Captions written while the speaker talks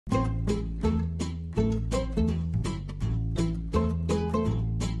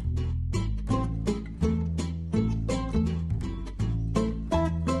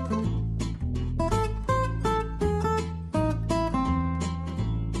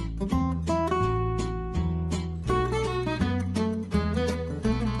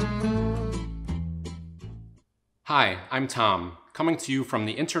Hi, I'm Tom, coming to you from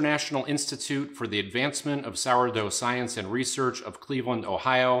the International Institute for the Advancement of Sourdough Science and Research of Cleveland,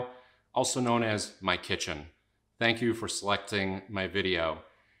 Ohio, also known as my kitchen. Thank you for selecting my video.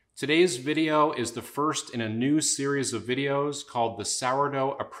 Today's video is the first in a new series of videos called the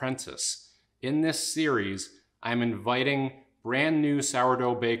Sourdough Apprentice. In this series, I'm inviting brand new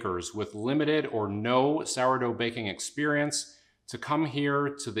sourdough bakers with limited or no sourdough baking experience to come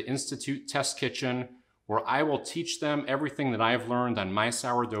here to the Institute Test Kitchen, where I will teach them everything that I've learned on my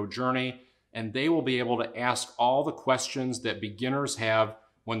sourdough journey, and they will be able to ask all the questions that beginners have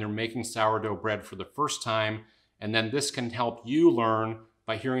when they're making sourdough bread for the first time, and then this can help you learn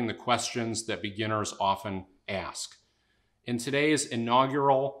by hearing the questions that beginners often ask. In today's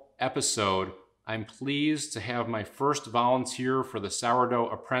inaugural episode, I'm pleased to have my first volunteer for the Sourdough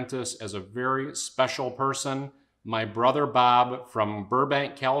Apprentice as a very special person, my brother Bob from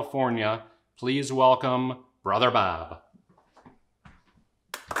Burbank, California. Please welcome Brother Bob.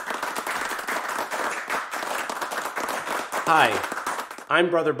 Hi,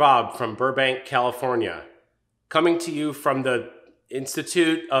 I'm Brother Bob from Burbank, California, coming to you from the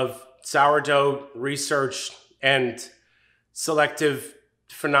Institute of Sourdough Research and Selective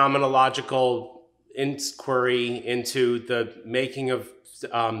Phenomenological Inquiry into the making of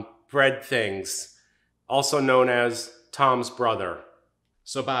bread things, also known as Tom's brother.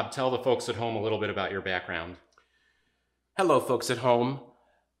 So Bob, tell the folks at home a little bit about your background. Hello, folks at home.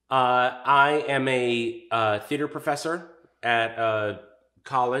 I am a theater professor at a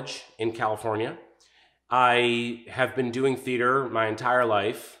college in California. I have been doing theater my entire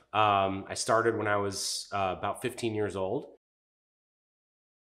life. I started when I was about 15 years old.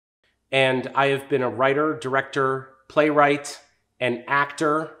 And I have been a writer, director, playwright, and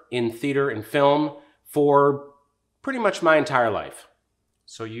actor in theater and film for pretty much my entire life.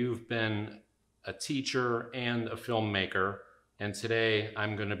 So you've been a teacher and a filmmaker, and today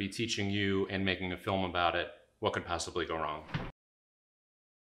I'm going to be teaching you and making a film about it. What could possibly go wrong?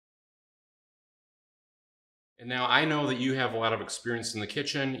 And now I know that you have a lot of experience in the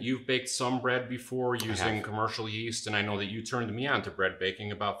kitchen. You've baked some bread before using commercial yeast, and I know that you turned me on to bread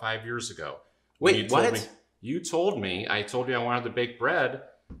baking about 5 years ago. Wait, what? I told you I wanted to bake bread,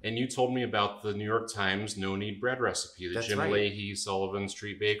 and you told me about the New York Times no-knead bread recipe, the Jim Leahy Sullivan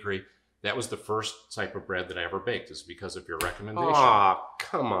Street Bakery. That was the first type of bread that I ever baked, is because of your recommendation. Aw,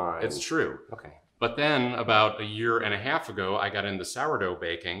 come on. It's true. Okay. But then about a year and a half ago, I got into sourdough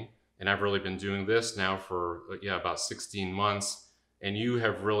baking, and I've really been doing this now for about 16 months. And you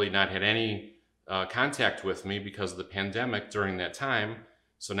have really not had any contact with me because of the pandemic during that time.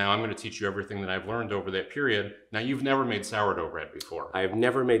 So now I'm going to teach you everything that I've learned over that period. Now, you've never made sourdough bread before. I have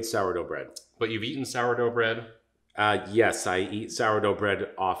never made sourdough bread. But you've eaten sourdough bread? Yes, I eat sourdough bread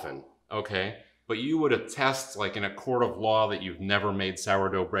often. Okay. But you would attest, like in a court of law, that you've never made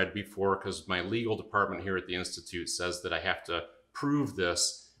sourdough bread before, because my legal department here at the Institute says that I have to prove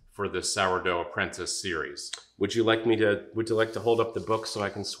this for this Sourdough Apprentice series. Would you like to hold up the book so I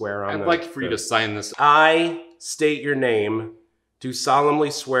can swear on it? I'd like for you to sign this. I state your name, do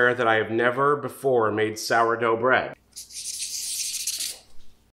solemnly swear that I have never before made sourdough bread.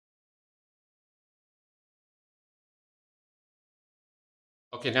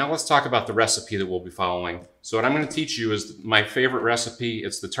 Okay, now let's talk about the recipe that we'll be following. So what I'm going to teach you is my favorite recipe.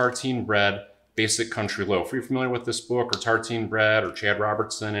 It's the Tartine Bread Basic Country Loaf. Are you familiar with this book, or Tartine Bread, or Chad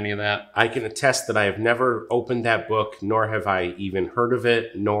Robertson, any of that? I can attest that I have never opened that book, nor have I even heard of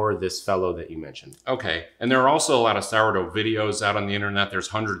it, nor this fellow that you mentioned. Okay, and there are also a lot of sourdough videos out on the internet. There's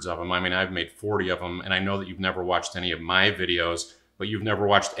hundreds of them. I mean, I've made 40 of them, and I know that you've never watched any of my videos, but you've never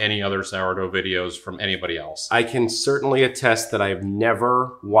watched any other sourdough videos from anybody else. I can certainly attest that I have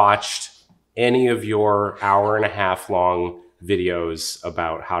never watched any of your hour-and-a-half long videos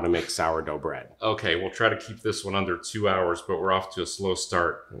about how to make sourdough bread. Okay, we'll try to keep this one under 2 hours, but we're off to a slow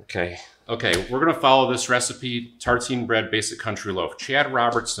start. Okay. Okay, we're gonna follow this recipe, Tartine Bread Basic Country Loaf. Chad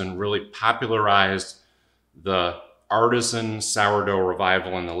Robertson really popularized the artisan sourdough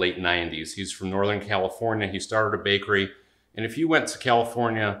revival in the late 90s. He's from Northern California. He started a bakery. And if you went to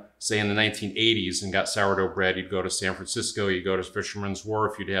California, say in the 1980s, and got sourdough bread, you'd go to San Francisco, you'd go to Fisherman's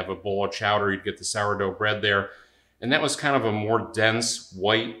Wharf, you'd have a bowl of chowder, you'd get the sourdough bread there. And that was kind of a more dense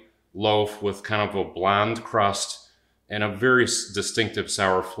white loaf with kind of a blonde crust. and a very distinctive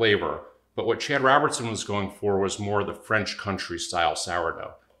sour flavor. But what Chad Robertson was going for was more the French country style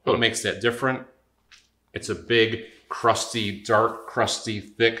sourdough. What makes that different? It's a big, crusty, dark, crusty,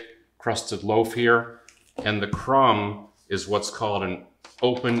 thick crusted loaf here. And the crumb is what's called an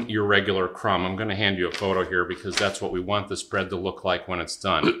open, irregular crumb. I'm going to hand you a photo here because that's what we want this bread to look like when it's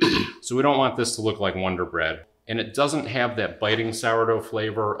done. So we don't want this to look like Wonder Bread. And it doesn't have that biting sourdough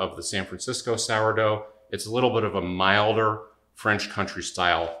flavor of the San Francisco sourdough. It's a little bit of a milder French country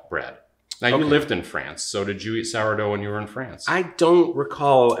style bread. Now, you lived in France, so did you eat sourdough when you were in France? I don't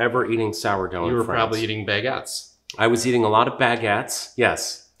recall ever eating sourdough in France. You were probably eating baguettes. I was eating a lot of baguettes,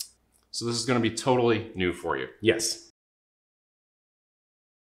 yes. So this is going to be totally new for you. Yes.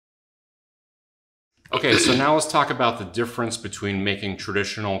 Okay, so now let's talk about the difference between making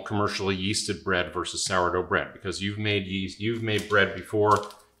traditional commercially yeasted bread versus sourdough bread, because you've made bread before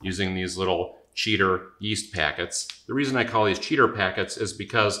using these little cheater yeast packets. The reason I call these cheater packets is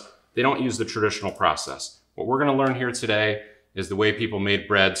because they don't use the traditional process. What we're going to learn here today is the way people made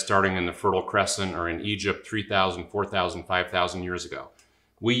bread starting in the Fertile Crescent or in Egypt 3,000, 4,000, 5,000 years ago.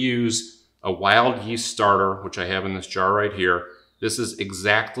 We use a wild yeast starter, which I have in this jar right here. This is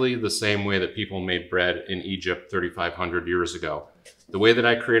exactly the same way that people made bread in Egypt 3,500 years ago. The way that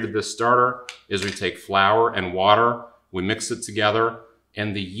I created this starter is we take flour and water, we mix it together,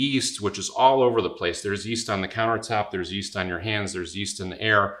 and the yeast, which is all over the place. There's yeast on the countertop, there's yeast on your hands, there's yeast in the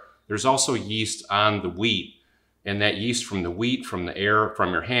air. There's also yeast on the wheat, and that yeast from the wheat, from the air,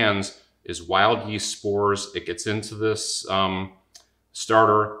 from your hands is wild yeast spores. It gets into this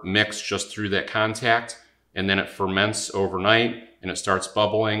starter mix just through that contact, and then it ferments overnight and it starts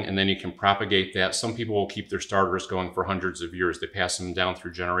bubbling, and then you can propagate that. Some people will keep their starters going for hundreds of years. They pass them down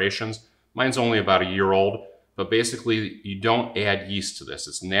through generations. Mine's only about a year old, but basically you don't add yeast to this.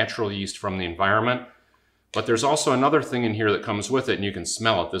 It's natural yeast from the environment. But there's also another thing in here that comes with it, and you can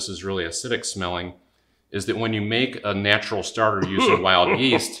smell it. This is really acidic smelling, is that when you make a natural starter using wild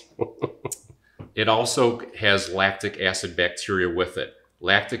yeast, it also has lactic acid bacteria with it.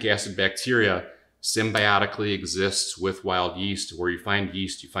 Lactic acid bacteria symbiotically exists with wild yeast. Where you find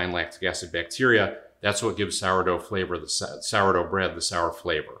yeast, you find lactic acid bacteria. That's what gives sourdough flavor, the sourdough bread, the sour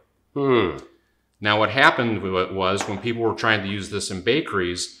flavor. Now, what happened was when people were trying to use this in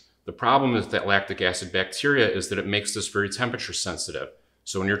bakeries, the problem with that lactic acid bacteria is that it makes this very temperature sensitive.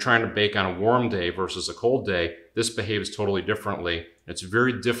 So when you're trying to bake on a warm day versus a cold day, this behaves totally differently. It's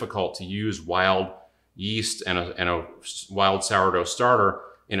very difficult to use wild yeast and a wild sourdough starter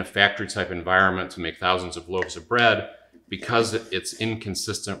in a factory type environment to make thousands of loaves of bread because it's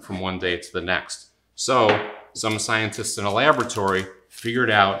inconsistent from one day to the next. So some scientists in a laboratory figured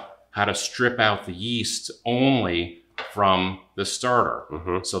out how to strip out the yeast only from the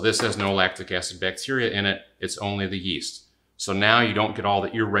starter. So this has no lactic acid bacteria in it, it's only the yeast. So now you don't get all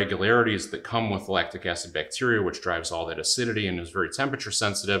the irregularities that come with lactic acid bacteria, which drives all that acidity and is very temperature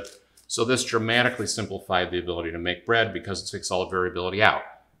sensitive. So this dramatically simplified the ability to make bread because it takes all the variability out.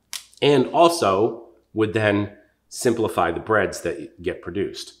 And also would then simplify the breads that get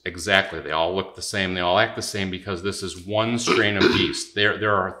produced. Exactly. They all look the same. They all act the same because this is one strain of yeast.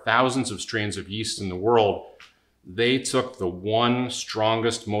 There are thousands of strains of yeast in the world. They took the one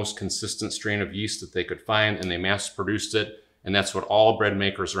strongest, most consistent strain of yeast that they could find and they mass produced it. And that's what all bread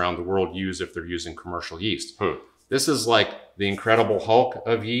makers around the world use if they're using commercial yeast. This is like the Incredible Hulk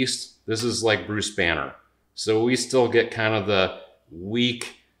of yeast. This is like Bruce Banner. So we still get kind of the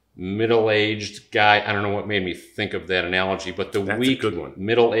weak, middle-aged guy. I don't know what made me think of that analogy, but the weak,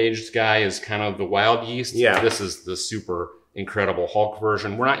 middle-aged guy is kind of the wild yeast. Yeah. This is the super Incredible Hulk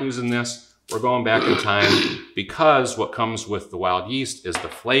version. We're not using this. We're going back in time because what comes with the wild yeast is the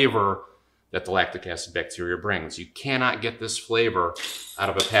flavor that the lactic acid bacteria brings. You cannot get this flavor out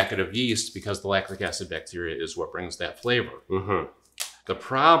of a packet of yeast because the lactic acid bacteria is what brings that flavor. The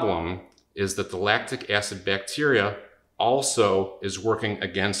problem is that the lactic acid bacteria also is working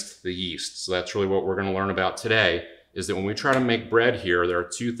against the yeast. So that's really what we're going to learn about today, is that when we try to make bread here, there are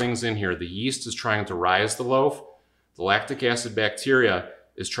two things in here. The yeast is trying to rise the loaf. The lactic acid bacteria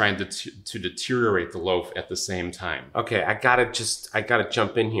is trying to deteriorate the loaf at the same time. Okay, I gotta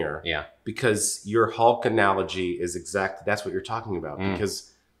jump in here. Yeah. Because your Hulk analogy is exactly, that's what you're talking about.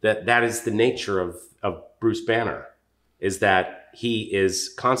 Because that is the nature of Bruce Banner, is that he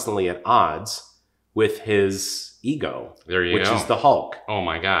is constantly at odds with his ego. There you which go. is the Hulk. Oh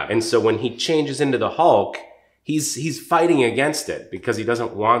my God. And so when he changes into the Hulk, he's fighting against it because he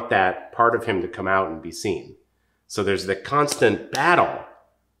doesn't want that part of him to come out and be seen. So there's the constant battle.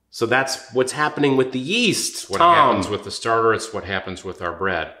 So that's what's happening with the yeast. What happens with the starter, it's what happens with our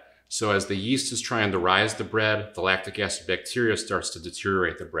bread. So as the yeast is trying to rise the bread, the lactic acid bacteria starts to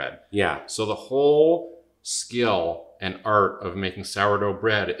deteriorate the bread. Yeah. So the whole skill and art of making sourdough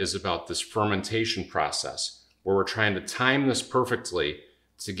bread is about this fermentation process, where we're trying to time this perfectly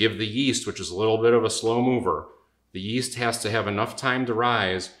to give the yeast, which is a little bit of a slow mover, the yeast has to have enough time to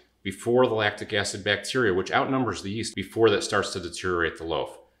rise before the lactic acid bacteria, which outnumbers the yeast, before that starts to deteriorate the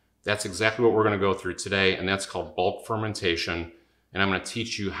loaf. That's exactly what we're going to go through today, and that's called bulk fermentation. And I'm going to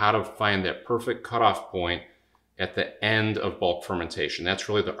teach you how to find that perfect cutoff point at the end of bulk fermentation. That's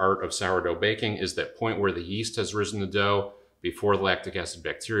really the art of sourdough baking, is that point where the yeast has risen the dough before the lactic acid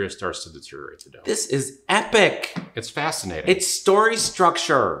bacteria starts to deteriorate the dough. This is epic. It's fascinating. It's story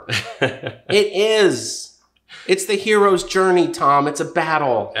structure. It is. It's the hero's journey, Tom. It's a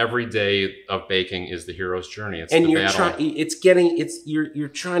battle. Every day of baking is the hero's journey. It's and the you're battle. you're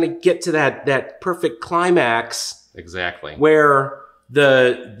trying to get to that perfect climax. Exactly. Where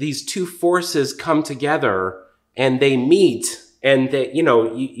these two forces come together and they meet, and that, you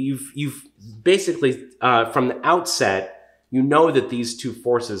know, you've basically from the outset, you know that these two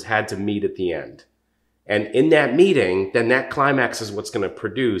forces had to meet at the end. And in that meeting, then that climax is what's going to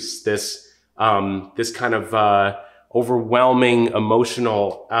produce this kind of overwhelming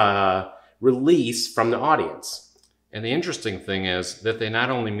emotional release from the audience. And the interesting thing is that they not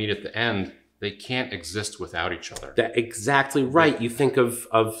only meet at the end, they can't exist without each other. That's exactly right. You think of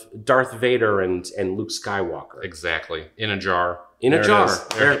Darth Vader and Luke Skywalker. Exactly. In a jar. In a jar.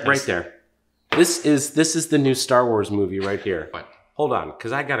 There, right there. This is the new Star Wars movie right here. What? Hold on,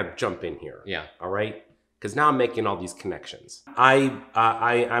 because I got to jump in here. Yeah. All right? Because now I'm making all these connections. I'm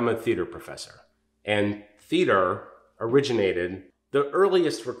a theater professor. And theater originated, the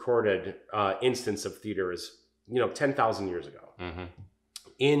earliest recorded instance of theater is, 10,000 years ago. Mm-hmm.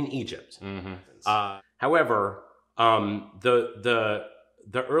 In Egypt. Mm-hmm. However, the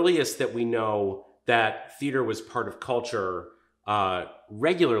earliest that we know that theater was part of culture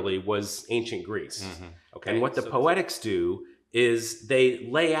regularly was ancient Greece. Mm-hmm. Okay, and what the poetics do is they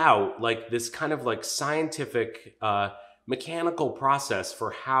lay out like this kind of like scientific mechanical process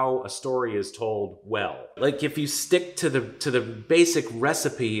for how a story is told well. Like if you stick to the basic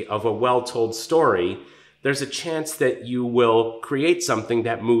recipe of a well-told story, there's a chance that you will create something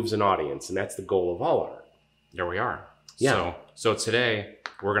that moves an audience, and that's the goal of all art. There we are. Yeah. So today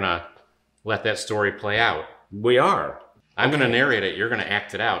we're gonna let that story play out. We are. I'm gonna narrate it. You're gonna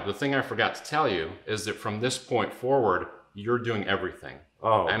act it out. The thing I forgot to tell you is that from this point forward, you're doing everything.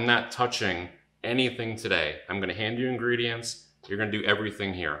 Oh. I'm not touching anything today. I'm gonna hand you ingredients. You're gonna do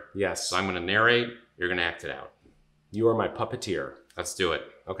everything here. Yes. So I'm gonna narrate. You're gonna act it out. You are my puppeteer. Let's do it.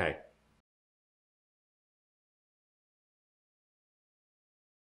 Okay.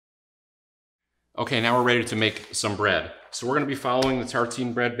 Okay, now we're ready to make some bread. So we're going to be following the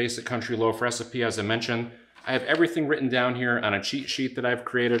Tartine bread basic country loaf recipe, as I mentioned. I have everything written down here on a cheat sheet that I've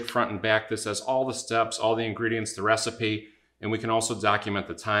created front and back. This has all the steps, all the ingredients, the recipe, and we can also document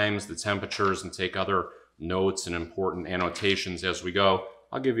the times, the temperatures, and take other notes and important annotations as we go.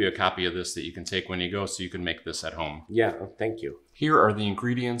 I'll give you a copy of this that you can take when you go so you can make this at home. Yeah, thank you. Here are the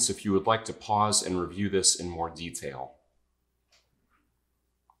ingredients if you would like to pause and review this in more detail.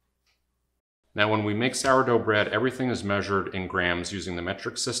 Now, when we make sourdough bread, everything is measured in grams using the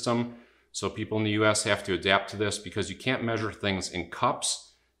metric system. So people in the US have to adapt to this because you can't measure things in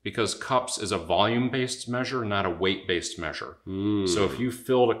cups, because cups is a volume-based measure, not a weight-based measure. So if you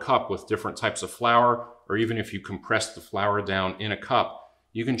filled a cup with different types of flour, or even if you compressed the flour down in a cup,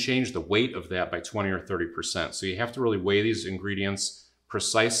 you can change the weight of that by 20 or 30%. So you have to really weigh these ingredients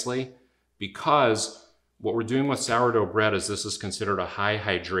precisely, because what we're doing with sourdough bread is this is considered a high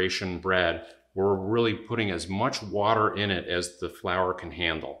hydration bread. We're really putting as much water in it as the flour can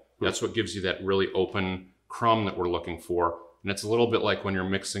handle. That's what gives you that really open crumb that we're looking for. And it's a little bit like when you're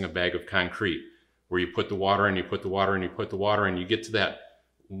mixing a bag of concrete, where you put the water in, you put the water in, you put the water in, you get to that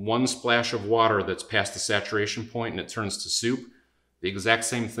one splash of water that's past the saturation point and it turns to soup. The exact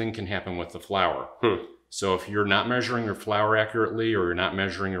same thing can happen with the flour. So if you're not measuring your flour accurately, or you're not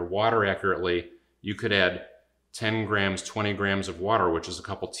measuring your water accurately, you could add 10 grams, 20 grams of water, which is a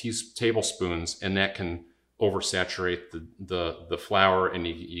couple tablespoons, and that can oversaturate the flour, and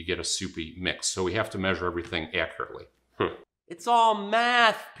you get a soupy mix. So we have to measure everything accurately. It's all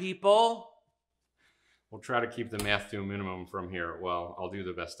math, people. We'll try to keep the math to a minimum from here. Well, I'll do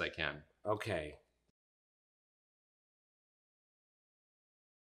the best I can. Okay.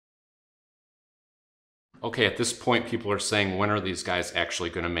 Okay, at this point, people are saying, when are these guys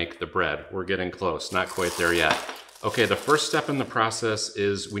actually going to make the bread? We're getting close, not quite there yet. Okay, the first step in the process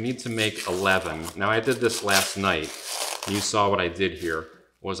is we need to make a leaven. Now, I did this last night. You saw what I did here.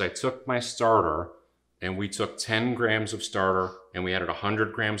 was I took my starter and we took 10 grams of starter and we added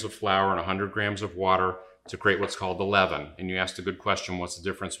 100 grams of flour and 100 grams of water to create what's called the leaven. And you asked a good question, what's the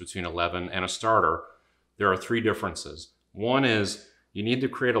difference between a leaven and a starter? There are 3 differences. One is you need to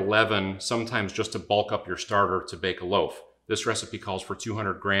create a leaven sometimes just to bulk up your starter to bake a loaf. This recipe calls for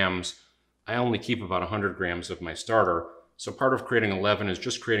 200 grams. I only keep about 100 grams of my starter. So part of creating a leaven is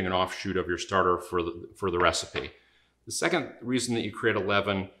just creating an offshoot of your starter for the recipe. The second reason that you create a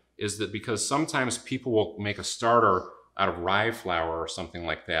leaven is that because sometimes people will make a starter out of rye flour or something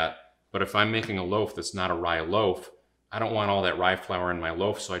like that. But if I'm making a loaf that's not a rye loaf, I don't want all that rye flour in my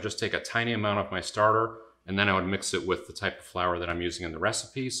loaf. So I just take a tiny amount of my starter and then I would mix it with the type of flour that I'm using in the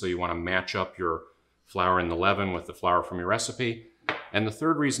recipe. So you want to match up your flour in the leaven with the flour from your recipe. And the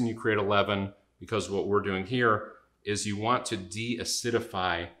third reason you create a leaven, because what we're doing here, is you want to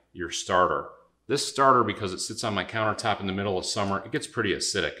de-acidify your starter. This starter, because it sits on my countertop in the middle of summer, it gets pretty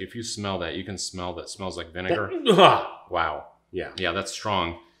acidic. If you smell that, you can smell that. It smells like vinegar. Wow. Yeah. Yeah, that's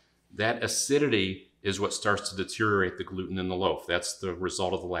strong. That acidity is what starts to deteriorate the gluten in the loaf. That's the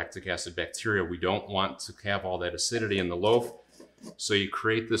result of the lactic acid bacteria. We don't want to have all that acidity in the loaf. So you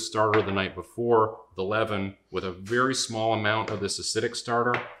create this starter the night before, the leaven, with a very small amount of this acidic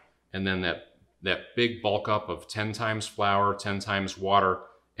starter, and then that big bulk up of 10 times flour, 10 times water,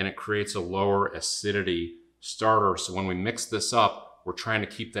 and it creates a lower acidity starter. So when we mix this up, we're trying to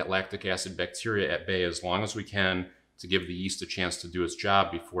keep that lactic acid bacteria at bay as long as we can to give the yeast a chance to do its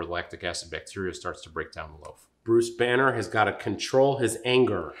job before the lactic acid bacteria starts to break down the loaf. Bruce Banner has got to control his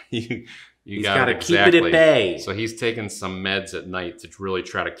anger. He's got to keep it at bay. So he's taking some meds at night to really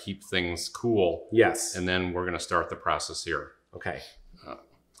try to keep things cool. Yes. And then we're going to start the process here. Okay.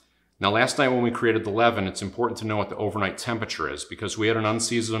 Now, last night when we created the leaven, it's important to know what the overnight temperature is because we had an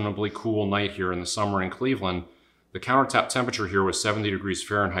unseasonably cool night here in the summer in Cleveland. The countertop temperature here was 70 degrees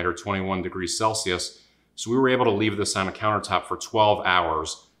Fahrenheit or 21 degrees Celsius. So we were able to leave this on a countertop for 12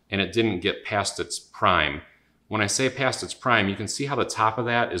 hours and it didn't get past its prime. When I say past its prime, you can see how the top of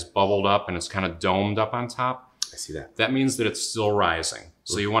that is bubbled up and it's kind of domed up on top. I see that. That means that it's still rising.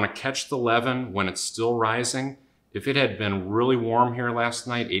 So you want to catch the leaven when it's still rising. If it had been really warm here last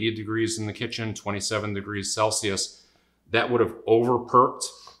night, 80 degrees in the kitchen, 27 degrees Celsius, that would have over-perked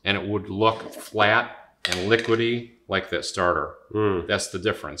and it would look flat and liquidy like that starter. That's the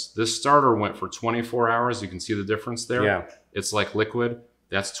difference. This starter went for 24 hours. You can see the difference there. Yeah. It's like liquid.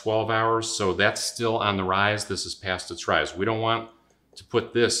 That's 12 hours. So that's still on the rise. This is past its rise. We don't want to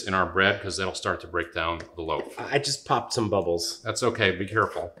put this in our bread because that'll start to break down the loaf. I just popped some bubbles. That's okay. Be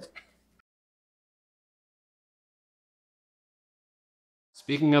careful.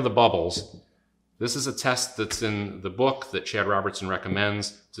 Speaking of the bubbles, this is a test that's in the book that Chad Robertson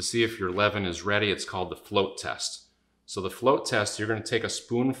recommends to see if your leaven is ready. It's called the float test. So the float test, you're going to take a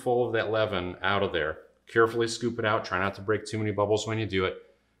spoonful of that leaven out of there, carefully scoop it out, try not to break too many bubbles when you do it.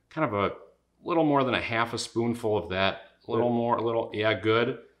 Kind of a little more than a half a spoonful of that, yeah,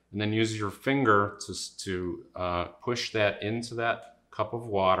 good. And then use your finger to push that into that cup of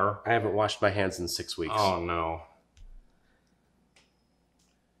water. I haven't washed my hands in 6 weeks. Oh no.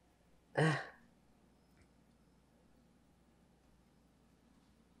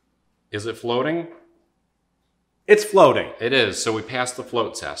 Is it floating? It's floating. It is. So we passed the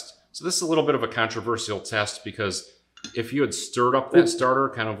float test. So this is a little bit of a controversial test because if you had stirred up that starter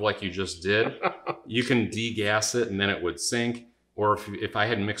kind of like you just did, you can degas it and then it would sink. Or if I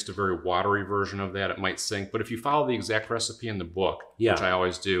had mixed a very watery version of that, it might sink. But if you follow the exact recipe in the book, which I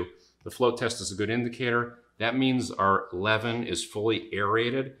always do, the float test is a good indicator. That means our leaven is fully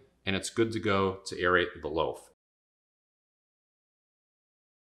aerated and it's good to go to aerate the loaf.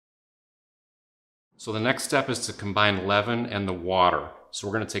 So the next step is to combine leaven and the water. So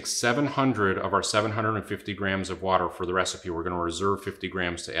we're going to take 700 of our 750 grams of water for the recipe. We're going to reserve 50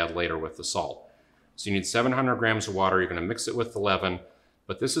 grams to add later with the salt. So you need 700 grams of water. You're going to mix it with the leaven,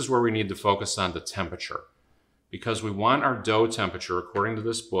 but this is where we need to focus on the temperature because we want our dough temperature, according to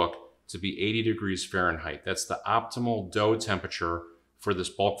this book, to be 80 degrees Fahrenheit. That's the optimal dough temperature for this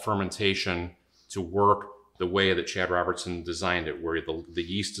bulk fermentation to work the way that Chad Robertson designed it, where the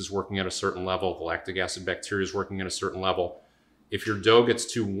yeast is working at a certain level, the lactic acid bacteria is working at a certain level. If your dough gets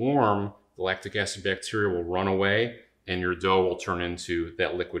too warm, the lactic acid bacteria will run away and your dough will turn into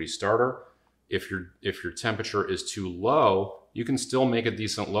that liquidy starter. If your temperature is too low, you can still make a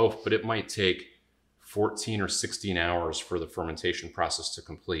decent loaf, but it might take 14 or 16 hours for the fermentation process to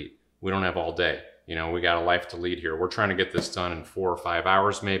complete. We don't have all day. You know, we got a life to lead here. We're trying to get this done in 4 or 5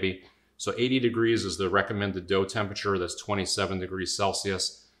 hours maybe. So 80 degrees is the recommended dough temperature. That's 27 degrees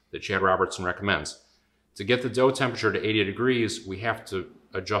Celsius that Chad Robertson recommends. To get the dough temperature to 80 degrees, we have to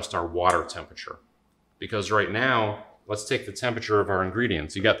adjust our water temperature. Because right now, let's take the temperature of our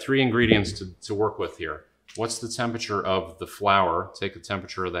ingredients. You got 3 ingredients to work with here. What's the temperature of the flour? Take the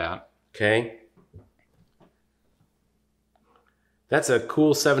temperature of that. Okay. That's a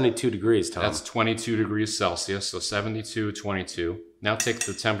cool 72 degrees, Tom. That's 22 degrees Celsius, so 72, 22. Now take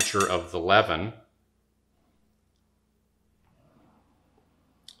the temperature of the leaven.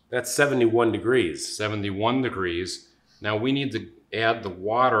 That's 71 degrees. 71 degrees. Now we need to add the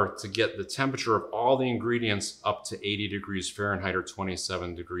water to get the temperature of all the ingredients up to 80 degrees Fahrenheit or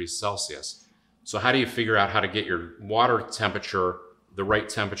 27 degrees Celsius. So how do you figure out how to get your water temperature, the right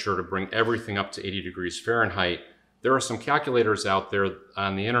temperature to bring everything up to 80 degrees Fahrenheit? There are some calculators out there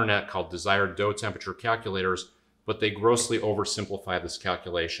on the internet called desired dough temperature calculators, but they grossly oversimplify this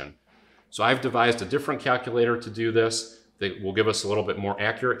calculation. So I've devised a different calculator to do this that will give us a little bit more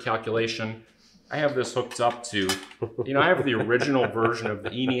accurate calculation. I have this hooked up to, I have the original version of the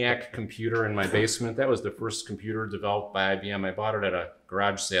ENIAC computer in my basement. That was the first computer developed by IBM. I bought it at a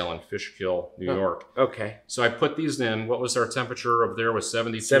garage sale in Fishkill, New York. Okay. So I put these in. What was our temperature over there? Was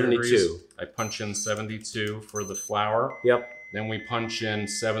 72 degrees. I punch in 72 for the flour. Yep. Then we punch in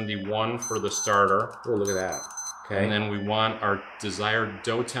 71 for the starter. Oh, look at that. Okay. And then we want our desired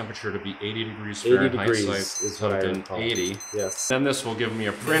dough temperature to be 80 degrees Fahrenheit. 80 degrees so is what I recall. 80. Yes. Then this will give me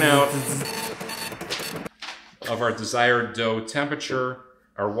a printout of our desired dough temperature.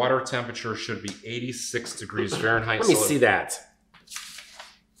 Our water temperature should be 86 degrees Fahrenheit. Let me see that.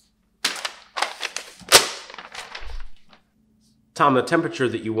 Tom, the temperature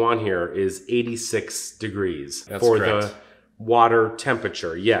that you want here is 86 degrees for the water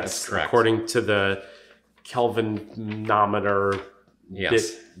temperature. Yes, that's correct. According to the Kelvinometer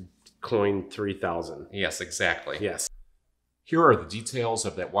Bitcoin 3000. Yes, exactly. Yes. Here are the details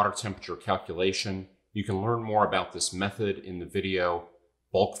of that water temperature calculation. You can learn more about this method in the video,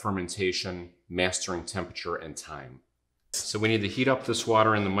 Bulk Fermentation, Mastering Temperature and Time. So we need to heat up this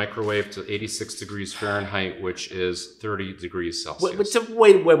water in the microwave to 86 degrees Fahrenheit, which is 30 degrees Celsius.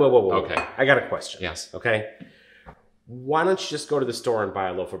 Wait. Okay. I got a question. Yes. Okay. Why don't you just go to the store and buy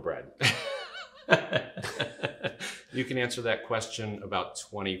a loaf of bread? You can answer that question about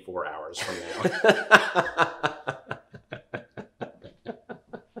 24 hours from now.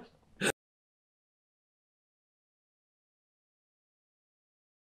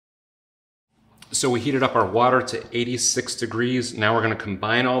 So we heated up our water to 86 degrees. Now we're going to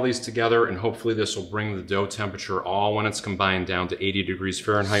combine all these together, and hopefully this will bring the dough temperature all when it's combined down to 80 degrees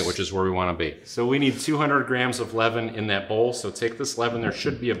Fahrenheit, which is where we want to be. So we need 200 grams of leaven in that bowl. So take this leaven. There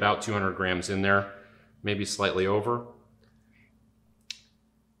should be about 200 grams in there, maybe slightly over.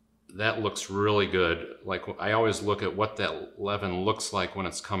 That looks really good. Like, I always look at what that leaven looks like when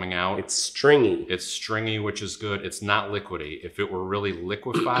it's coming out. It's stringy. It's stringy, which is good. It's not liquidy. If it were really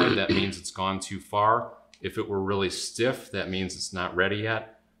liquefied, that means it's gone too far. If it were really stiff, that means it's not ready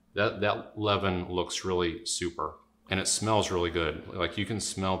yet. That leaven looks really super. And it smells really good. Like, you can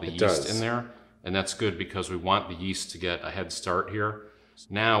smell the yeast in there. And that's good because we want the yeast to get a head start here.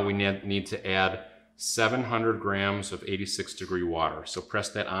 Now we need to add 700 grams of 86 degree water. So press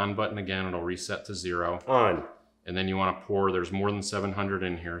that on button again, it'll reset to 0. On. And then you want to pour, there's more than 700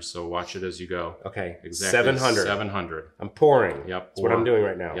 in here, so watch it as you go. Okay, exactly 700. 700. I'm pouring. Yep. That's what I'm doing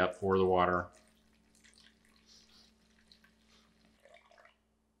right now. Yep, pour the water.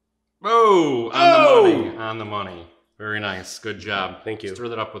 Oh, on the money, on the money. Very nice, good job. Thank you. Stir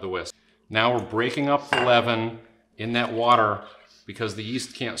that up with a whisk. Now we're breaking up the leaven in that water because the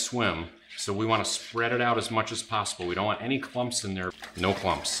yeast can't swim. So we want to spread it out as much as possible. We don't want any clumps in there. No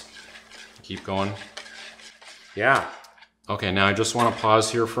clumps. Keep going. Yeah. Okay, now I just want to pause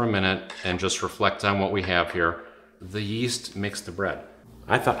here for a minute and just reflect on what we have here. The yeast makes the bread.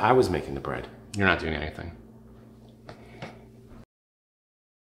 I thought I was making the bread. You're not doing anything.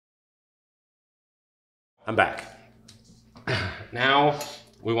 I'm back. Now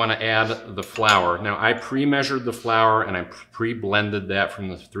we want to add the flour. Now I pre-measured the flour and I pre-blended that from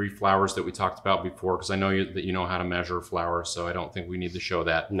the 3 flours that we talked about before because I know that you know how to measure flour, so I don't think we need to show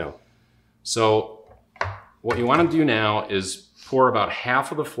that. No. So what you want to do now is pour about half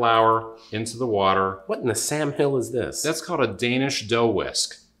of the flour into the water. What in the Sam Hill is this? That's called a Danish dough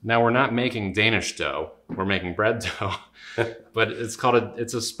whisk. Now we're not making Danish dough, we're making bread dough. But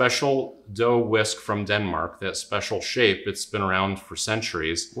it's a special dough whisk from Denmark, that special shape. It's been around for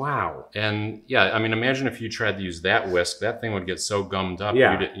centuries. Wow. And yeah, I mean, imagine if you tried to use that whisk, that thing would get so gummed up.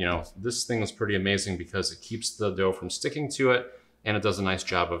 Yeah. You know, this thing is pretty amazing because it keeps the dough from sticking to it and it does a nice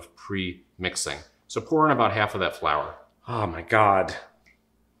job of pre-mixing. So pour in about half of that flour. Oh my God.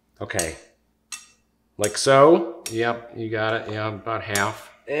 Okay. Like so? Yep, you got it. Yeah, about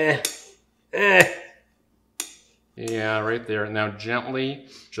half. Yeah, right there. Now gently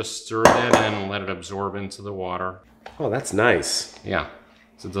just stir that in and let it absorb into the water. Oh, that's nice. Yeah,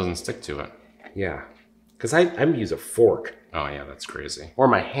 so it doesn't stick to it. Yeah, because I'm use a fork. Oh yeah, that's crazy. Or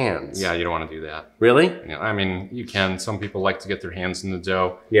my hands. Yeah, you don't want to do that. Really? Yeah, I mean, you can. Some people like to get their hands in the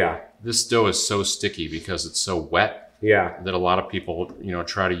dough. Yeah. This dough is so sticky because it's so wet. Yeah. That a lot of people,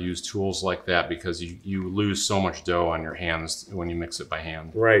 try to use tools like that because you lose so much dough on your hands when you mix it by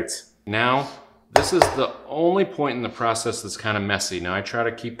hand. Right. Now, this is the only point in the process that's kind of messy. Now, I try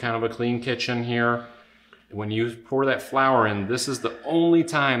to keep kind of a clean kitchen here. When you pour that flour in, this is the only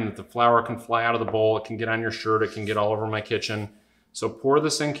time that the flour can fly out of the bowl. It can get on your shirt. It can get all over my kitchen. So pour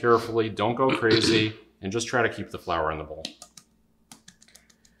this in carefully. Don't go crazy. And just try to keep the flour in the bowl.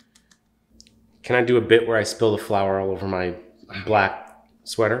 Can I do a bit where I spill the flour all over my black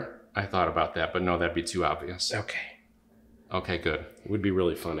sweater? I thought about that, but no, that'd be too obvious. Okay. Okay, good. It would be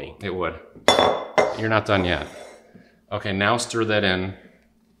really funny. It would. You're not done yet. Okay, now stir that in.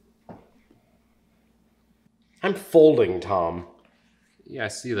 I'm folding, Tom. Yeah, I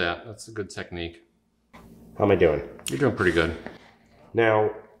see that. That's a good technique. How am I doing? You're doing pretty good.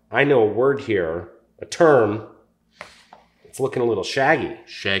 Now, I know a word here, a term. It's looking a little shaggy.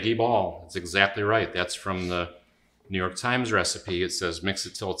 Shaggy ball. That's exactly right. That's from the New York Times recipe. It says mix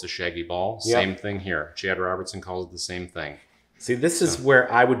it till it's a shaggy ball. Yep. Same thing here. Chad Robertson calls it the same thing. See, this is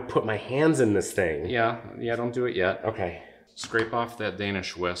where I would put my hands in this thing. Yeah, don't do it yet. Okay. Scrape off that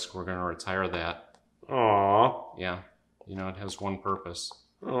Danish whisk. We're going to retire that. Aww. Yeah, it has one purpose.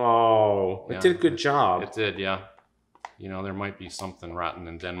 Oh, Yeah. it did a good job. It did, yeah. There might be something rotten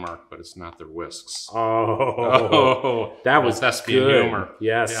in Denmark, but it's not their whisks. Oh, that was thespian good. humor.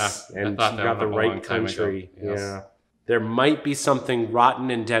 Yes, Yeah, and I thought you that got the a long right time ago. country. Yes. Yeah, there might be something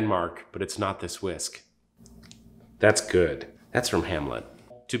rotten in Denmark, but it's not this whisk. That's good. That's from Hamlet.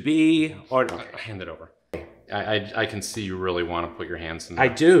 To be or Hand it over. I can see you really want to put your hands in there. I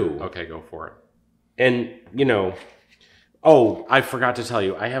do. Okay, go for it. And oh, I forgot to tell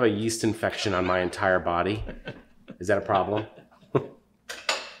you, I have a yeast infection on my entire body. Is that a problem?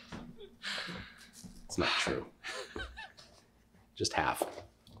 It's not true. Just half.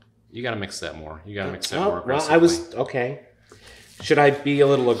 You got to mix that more. You got to mix that more Well, aggressively. okay. Should I be a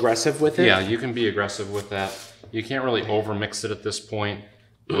little aggressive with it? Yeah, you can be aggressive with that. You can't really over mix it at this point.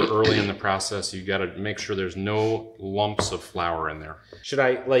 We're early in the process. You got to make sure there's no lumps of flour in there. Should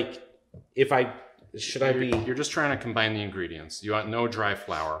I You're just trying to combine the ingredients. You want no dry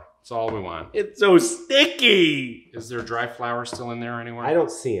flour. That's all we want. It's so sticky. Is there dry flour still in there anywhere? I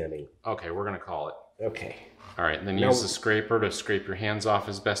don't see any. Okay, we're going to call it. Okay. All right, then use the scraper to scrape your hands off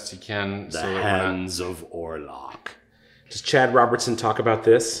as best you can. The hands of Orlok. Does Chad Robertson talk about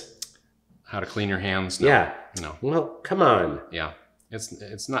this? How to clean your hands? No. Yeah. No. Well, come on. Yeah.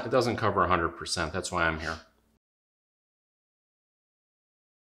 It's not. It doesn't cover 100%. That's why I'm here.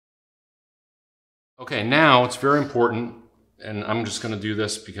 Okay, now it's very important, and I'm just going to do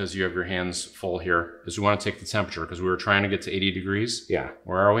this because you have your hands full here, is we want to take the temperature because we were trying to get to 80 degrees. Yeah.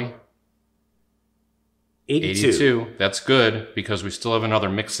 Where are we? 82. 82. That's good because we still have another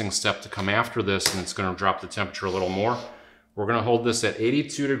mixing step to come after this, and it's going to drop the temperature a little more. We're going to hold this at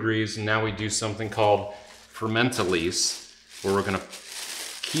 82 degrees, and now we do something called Fermentalyse, where we're going to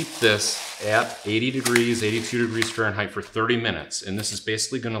keep this at 80 degrees, 82 degrees Fahrenheit for 30 minutes. And this is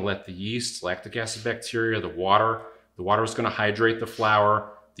basically going to let the yeast, lactic acid bacteria, the water is going to hydrate the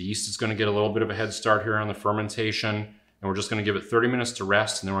flour. The yeast is going to get a little bit of a head start here on the fermentation. And we're just going to give it 30 minutes to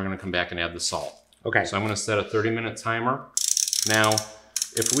rest, and then we're going to come back and add the salt. Okay. So I'm going to set a 30-minute timer. Now,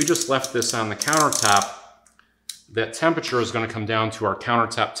 if we just left this on the countertop, that temperature is going to come down to our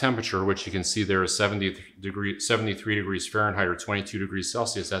countertop temperature, which you can see there is 73 degrees Fahrenheit or 22 degrees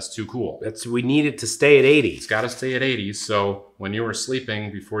Celsius. That's too cool. We need it to stay at 80. It's got to stay at 80. So when you were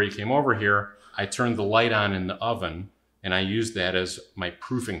sleeping before you came over here, I turned the light on in the oven, and I used that as my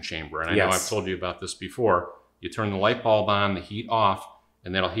proofing chamber. And I know I've told you about this before. You turn the light bulb on, the heat off,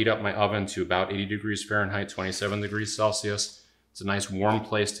 and that'll heat up my oven to about 80 degrees Fahrenheit, 27 degrees Celsius. It's a nice warm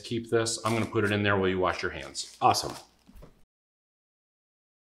place to keep this. I'm going to put it in there while you wash your hands. Awesome.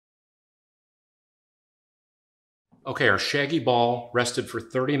 Okay, our shaggy ball rested for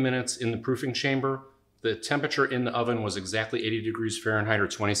 30 minutes in the proofing chamber. The temperature in the oven was exactly 80 degrees Fahrenheit or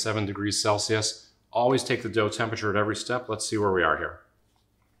 27 degrees Celsius. Always take the dough temperature at every step. Let's see where we are here.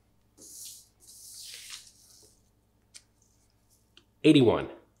 81.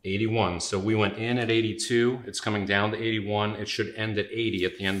 81. So we went in at 82. It's coming down to 81. It should end at 80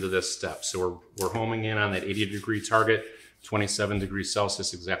 at the end of this step. So we're homing in on that 80 degree target, 27 degrees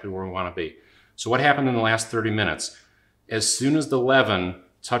Celsius, exactly where we want to be. So what happened in the last 30 minutes? As soon as the leaven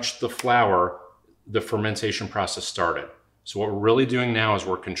touched the flour, the fermentation process started. So what we're really doing now is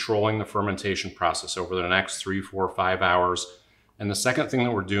we're controlling the fermentation process over the next 3, 4, 5 hours. And the second thing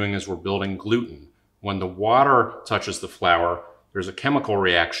that we're doing is we're building gluten. When the water touches the flour, there's a chemical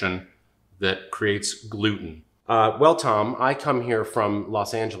reaction that creates gluten. Well, Tom, I come here from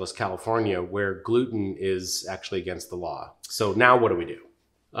Los Angeles, California, where gluten is actually against the law. So now what do we do?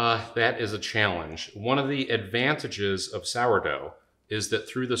 That is a challenge. One of the advantages of sourdough is that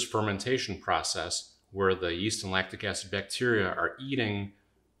through this fermentation process, where the yeast and lactic acid bacteria are eating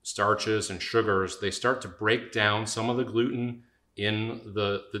starches and sugars, they start to break down some of the gluten in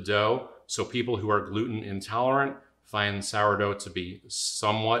the dough. So people who are gluten intolerant find sourdough to be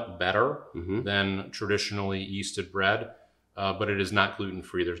somewhat better than traditionally yeasted bread, but it is not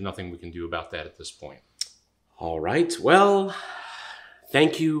gluten-free. There's nothing we can do about that at this point. All right. Well,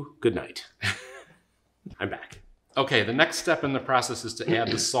 thank you. Good night. I'm back. Okay, the next step in the process is to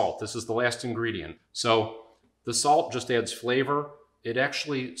add the salt. This is the last ingredient. So the salt just adds flavor. It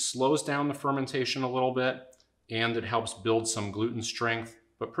actually slows down the fermentation a little bit, and it helps build some gluten strength.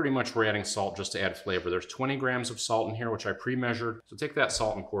 But pretty much we're adding salt just to add flavor. There's 20 grams of salt in here, which I pre-measured. So take that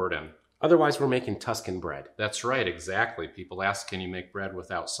salt and pour it in. Otherwise, we're making Tuscan bread. That's right, exactly. People ask, can you make bread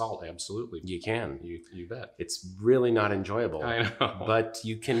without salt? Absolutely. You can. You bet. It's really not enjoyable. I know. But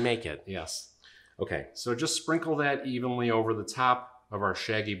you can make it. Yes. Okay. So just sprinkle that evenly over the top of our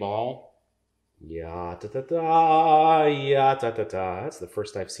shaggy ball. Ya da da da, ya da da da. That's the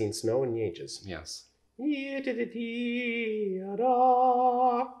first I've seen snow in ages. Yes. Okay,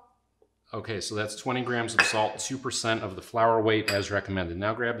 Okay, so that's 20 grams of salt, 2% of the flour weight as recommended.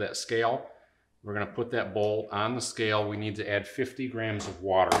 Now grab that scale. We're going to put that bowl on the scale. We need to add 50 grams of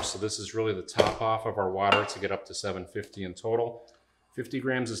water. So this is really the top off of our water to get up to 750 in total. 50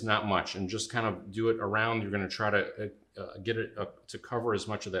 grams is not much, and just kind of do it around. You're going to try to get it to cover as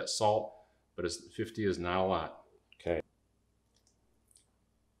much of that salt, but 50 is not a lot. Okay.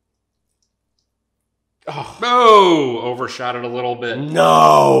 Oh, overshot it a little bit.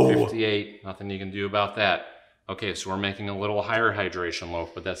 No! 58, nothing you can do about that. Okay, so we're making a little higher hydration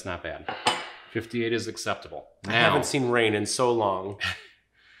loaf, but that's not bad. 58 is acceptable. I haven't seen rain in so long.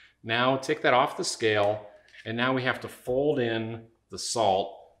 Now take that off the scale, and now we have to fold in the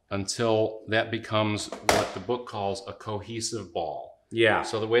salt until that becomes what the book calls a cohesive ball. Yeah.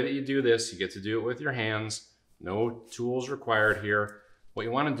 So the way that you do this, you get to do it with your hands. No tools required here. What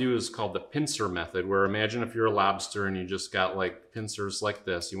you want to do is called the pincer method, where imagine if you're a lobster and you just got like pincers like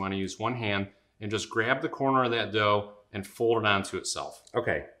this. You want to use one hand and just grab the corner of that dough and fold it onto itself.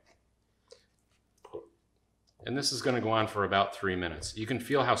 Okay. And this is going to go on for about 3 minutes. You can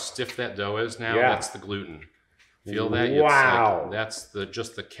feel how stiff that dough is now. Yeah. That's the gluten. Feel that? Wow. That's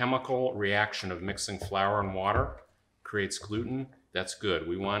just the chemical reaction of mixing flour and water creates gluten. That's good.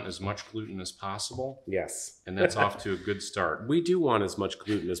 We want as much gluten as possible. Yes. And that's off to a good start. We do want as much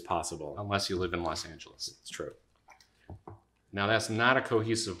gluten as possible. Unless you live in Los Angeles. It's true. Now that's not a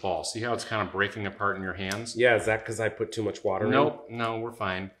cohesive ball. See how it's kind of breaking apart in your hands? Yeah, is that because I put too much water in? Nope, no, we're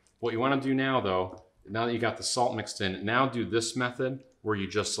fine. What you want to do now, though, now that you got the salt mixed in, now do this method where you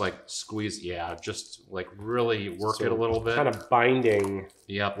just like squeeze, just like really work it a little bit. Kind of binding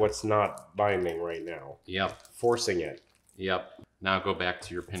Yep. what's not binding right now. Yep. Forcing it. Yep. Now go back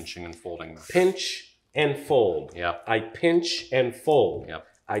to your pinching and folding. Pinch and fold. Yep. I pinch and fold. Yep.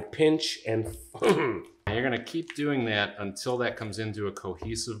 I pinch and And you're going to keep doing that until that comes into a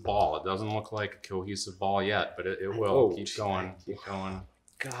cohesive ball. It doesn't look like a cohesive ball yet, but it will. Oh, Keep going. Keep going.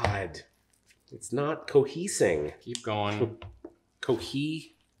 God. It's not cohesing. Keep going.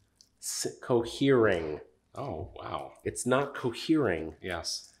 Cohering. Oh, wow. It's not cohering,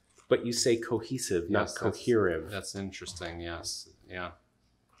 Yes. but you say cohesive, not Yes, coherive. That's interesting, yes. Yeah.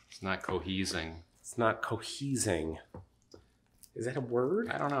 It's not cohesing. It's not cohesing. Is that a word?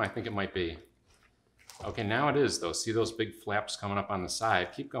 I don't know. I think it might be. Okay, now it is, though. See those big flaps coming up on the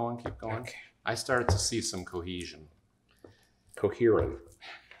side? Keep going, keep going. Okay. I started to see some cohesion. Coherent.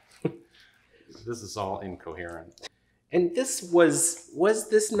 This is all incoherent. And this was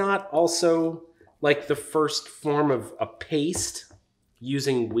this not also like the first form of a paste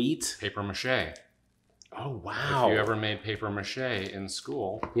using wheat? Paper mache. Oh, wow. If you ever made paper mache in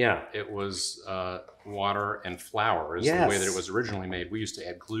school, Yeah. it was water and flour is Yes. the way that it was originally made. We used to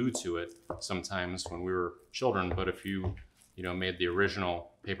add glue to it sometimes when we were children, but if you made the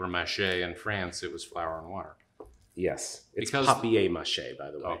original paper mache in France, it was flour and water. Yes. It's Because- papier-mâché,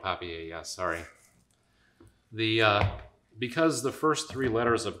 by the way. Oh, papier, yes, sorry. Because the first 3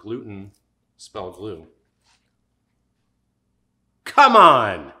 letters of gluten spell glue. Come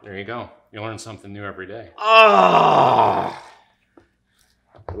on. There you go. You learn something new every day. Oh,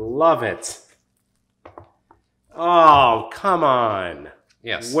 love it. Oh, come on.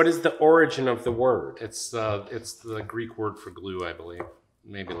 Yes. What is the origin of the word? It's the Greek word for glue, I believe.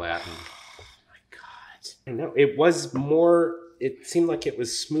 Maybe Latin. Oh my God. I know. It was more, it seemed like it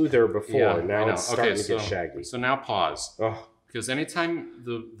was smoother before. Yeah, now it's starting to get shaggy. So now pause. Oh. Because anytime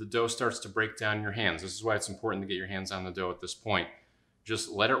the dough starts to break down in your hands, this is why it's important to get your hands on the dough at this point.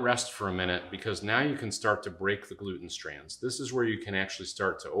 Just let it rest for a minute, because now you can start to break the gluten strands. This is where you can actually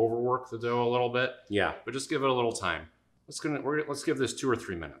start to overwork the dough a little bit. Yeah. But just give it a little time. Let's give this 2 or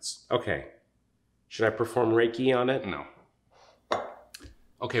 3 minutes. Okay. Should I perform Reiki on it? No.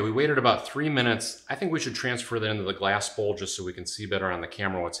 Okay, we waited about 3 minutes. I think we should transfer that into the glass bowl just so we can see better on the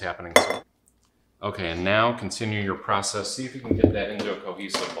camera what's happening. Okay, and now continue your process. See if you can get that into a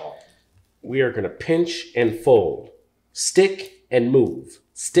cohesive ball. We are going to pinch and fold. Stick and move.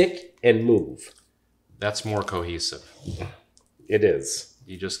 Stick and move. That's more cohesive. It is.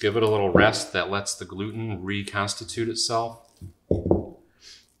 You just give it a little rest that lets the gluten reconstitute itself.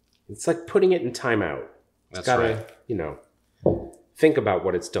 It's like putting it in timeout. It's gotta, right. You know, think about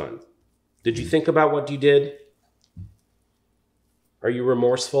what it's done. Did you think about what you did? Are you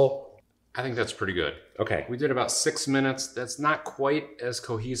remorseful? I think that's pretty good. Okay. We did about 6 minutes. That's not quite as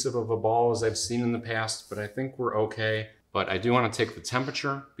cohesive of a ball as I've seen in the past, but I think we're okay. But I do want to take the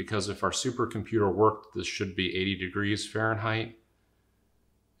temperature, because if our supercomputer worked, this should be 80 degrees Fahrenheit.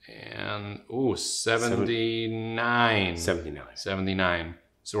 And, ooh, 79. 79.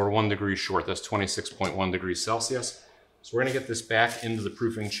 So we're 1 degree short. That's 26.1 degrees Celsius. So we're going to get this back into the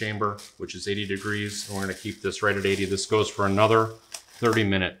proofing chamber, which is 80 degrees. And we're going to keep this right at 80. This goes for another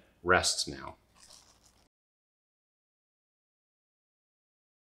 30-minute rest now.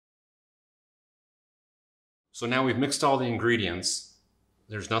 So now we've mixed all the ingredients.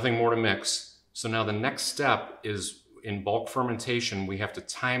 There's nothing more to mix. So now the next step is, in bulk fermentation, we have to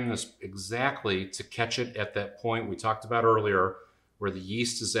time this exactly to catch it at that point we talked about earlier, where the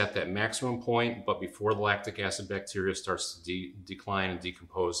yeast is at that maximum point, but before the lactic acid bacteria starts to decline and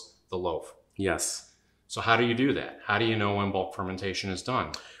decompose the loaf. Yes. So how do you do that? How do you know when bulk fermentation is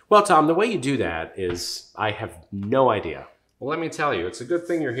done? Well, Tom, the way you do that is, I have no idea. Well, let me tell you, it's a good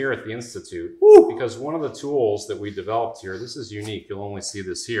thing you're here at the Institute. Woo! Because one of the tools that we developed here, this is unique, you'll only see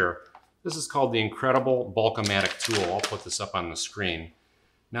this here. This is called the incredible Bulk-O-Matic tool. I'll put this up on the screen.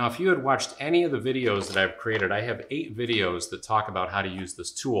 Now, if you had watched any of the videos that I've created, I have 8 videos that talk about how to use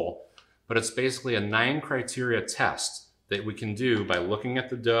this tool, but it's basically a 9 criteria test that we can do by looking at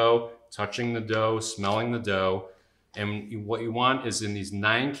the dough, touching the dough, smelling the dough, and what you want is, in these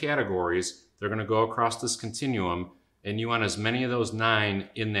 9 categories, they're going to go across this continuum, and you want as many of those 9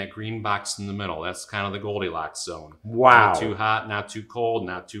 in that green box in the middle. That's kind of the Goldilocks zone. Wow. Not too hot, not too cold,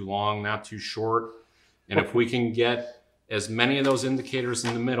 not too long, not too short. And if we can get as many of those indicators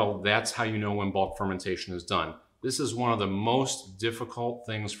in the middle, that's how you know when bulk fermentation is done. This is one of the most difficult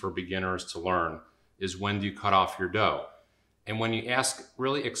things for beginners to learn, is when do you cut off your dough? And when you ask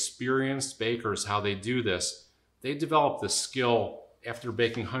really experienced bakers how they do this, they develop this skill after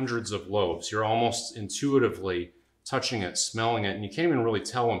baking hundreds of loaves. You're almost intuitively touching it, smelling it, and you can't even really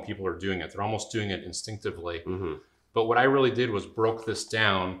tell when people are doing it. They're almost doing it instinctively. Mm-hmm. But what I really did was broke this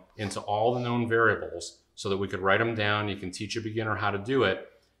down into all the known variables so that we could write them down. You can teach a beginner how to do it,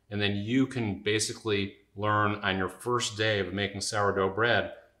 and then you can basically learn on your first day of making sourdough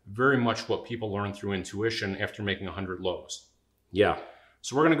bread very much what people learn through intuition after making 100 loaves. Yeah.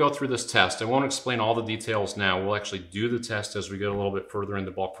 So we're going to go through this test. I won't explain all the details now. We'll actually do the test as we get a little bit further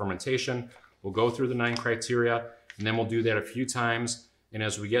into bulk fermentation. We'll go through the 9 criteria, and then we'll do that a few times. And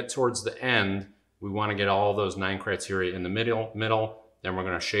as we get towards the end, we want to get all of those 9 criteria in the middle. Then we're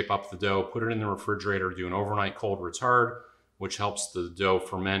going to shape up the dough, put it in the refrigerator, do an overnight cold retard, which helps the dough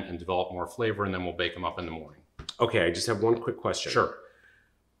ferment and develop more flavor, and then we'll bake them up in the morning. Okay, I just have one quick question. Sure.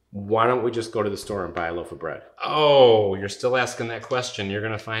 Why don't we just go to the store and buy a loaf of bread? Oh, you're still asking that question. You're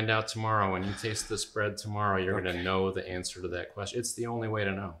going to find out tomorrow. When you taste this bread tomorrow, you're going to know the answer to that question. It's the only way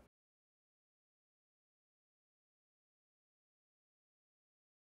to know.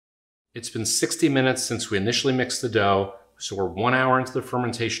 It's been 60 minutes since we initially mixed the dough, so we're 1 hour into the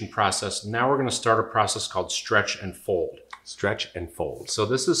fermentation process. Now we're going to start a process called stretch and fold. Stretch and fold. So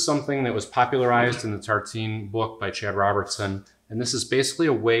this is something that was popularized in the Tartine book by Chad Robertson, and this is basically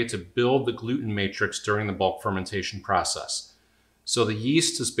a way to build the gluten matrix during the bulk fermentation process. So the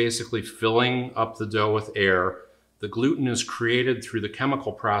yeast is basically filling up the dough with air. The gluten is created through the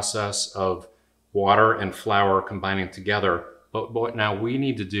chemical process of water and flour combining together. But what now we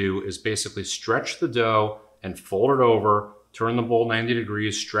need to do is basically stretch the dough and fold it over turn the bowl 90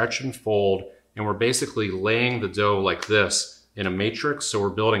 degrees, stretch and fold, and we're basically laying the dough like this in a matrix. So we're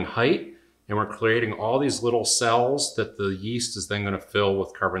building height, and we're creating all these little cells that the yeast is then going to fill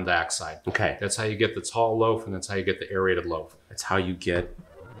with carbon dioxide. Okay. That's how you get the tall loaf, and that's how you get the aerated loaf. That's how you get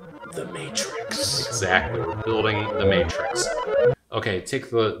the matrix. Exactly. We're building the matrix. Okay, take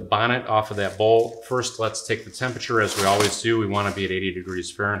the bonnet off of that bowl. First, let's take the temperature as we always do. We want to be at 80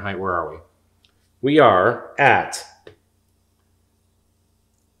 degrees Fahrenheit. Where are we? We are at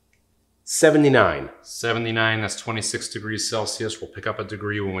 79. 79, that's 26 degrees Celsius. We'll pick up a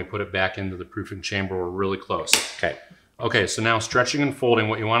degree when we put it back into the proofing chamber. We're really close. Okay. Okay, so now stretching and folding,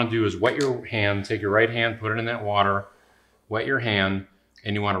 what you want to do is wet your hand, take your right hand, put it in that water, wet your hand,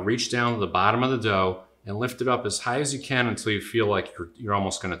 and you want to reach down to the bottom of the dough and lift it up as high as you can until you feel like you're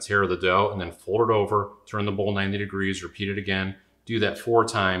almost going to tear the dough, and then fold it over, turn the bowl 90 degrees, repeat it again. Do that 4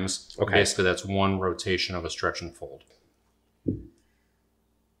 times. Okay. Basically, that's one rotation of a stretch and fold.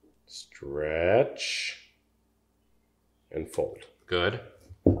 Stretch and fold. Good.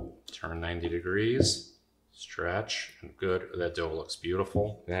 Turn 90 degrees. Stretch. And good. That dough looks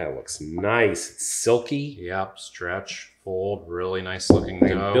beautiful. That looks nice. It's silky. Yep. Stretch, fold. Really nice looking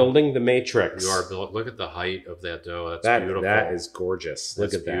dough. I'm building the matrix. You are building. Look at the height of that dough. That's beautiful. That is gorgeous.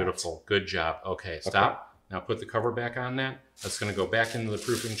 That's Look at beautiful. Good job. Okay, stop. Now put the cover back on that. That's going to go back into the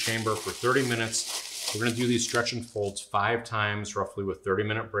proofing chamber for 30 minutes. We're going to do these stretch and folds 5 times, roughly with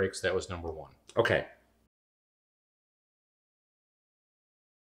 30-minute breaks. That was number 1. Okay.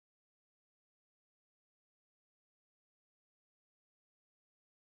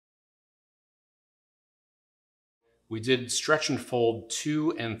 We did stretch and fold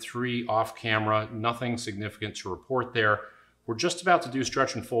 2 and 3 off camera. Nothing significant to report there. We're just about to do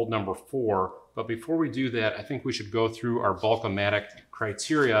stretch and fold number 4, but before we do that, I think we should go through our Bulk-O-Matic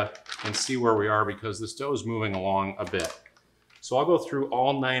criteria and see where we are, because this dough is moving along a bit. So I'll go through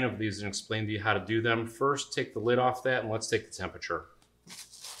all 9 of these and explain to you how to do them. First, take the lid off that and let's take the temperature.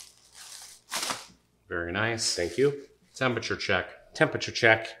 Very nice. Thank you. Temperature check. Temperature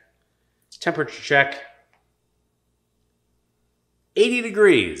check. Temperature check. 80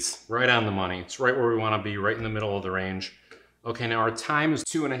 degrees. Right on the money. It's right where we want to be, right in the middle of the range. Okay, now our time is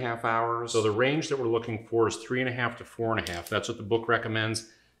 2.5 hours. So the range that we're looking for is 3.5 to 4.5. That's what the book recommends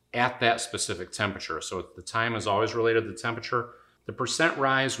at that specific temperature. So the time is always related to the temperature. The percent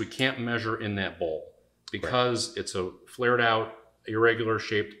rise we can't measure in that bowl because it's a flared out, irregular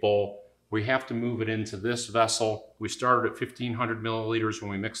shaped bowl. We have to move it into this vessel. We started at 1,500 milliliters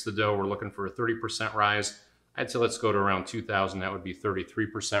when we mixed the dough. We're looking for a 30% rise. I'd say let's go to around 2,000. That would be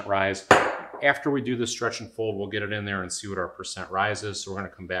 33% rise. After we do the stretch and fold, we'll get it in there and see what our percent rise is. So we're going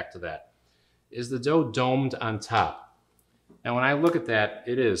to come back to that. Is the dough domed on top? Now, when I look at that,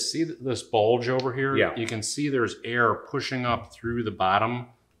 it is. See this bulge over here? Yeah. You can see there's air pushing up through the bottom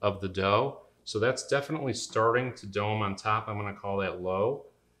of the dough. So that's definitely starting to dome on top. I'm going to call that low.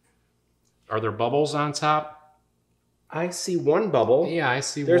 Are there bubbles on top? I see one bubble. Yeah, I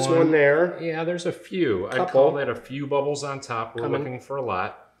see There's one there. Yeah, there's a few. Couple. I'd call that a few bubbles on top. We're looking for a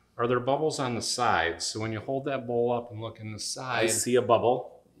lot. Are there bubbles on the sides? So when you hold that bowl up and look in the side. I see a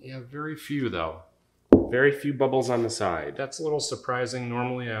bubble. Yeah, very few though. Very few bubbles on the side. That's a little surprising.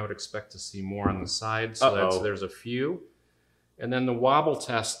 Normally I would expect to see more on the side. So there's a few. And then the wobble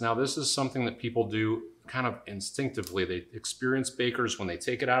test. Now this is something that people do kind of instinctively. They experienced bakers when they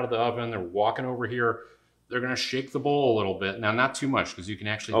take it out of the oven, they're walking over here, they're going to shake the bowl a little bit. Now, not too much because you can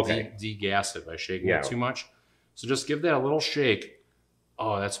actually degas it by shaking it too much. So just give that a little shake.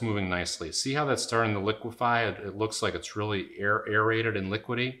 Oh, that's moving nicely. See how that's starting to liquefy? It looks like it's really aerated and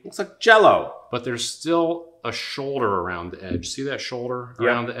liquidy. Looks like Jell-O. But there's still a shoulder around the edge. See that shoulder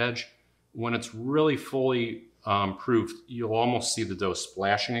around the edge? When it's really fully proofed, you'll almost see the dough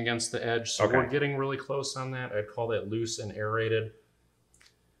splashing against the edge. So we're getting really close on that. I'd call that loose and aerated.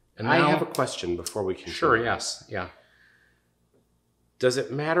 And now, I have a question before we continue. Sure, yes. Yeah. Does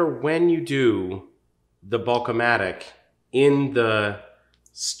it matter when you do the Bulk-O-Matic in the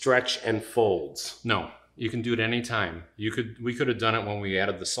stretch and folds? No, you can do it any time. We could have done it when we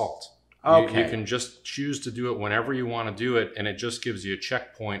added the salt. Okay. You can just choose to do it whenever you want to do it, and it just gives you a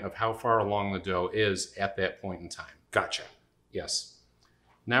checkpoint of how far along the dough is at that point in time. Gotcha. Yes.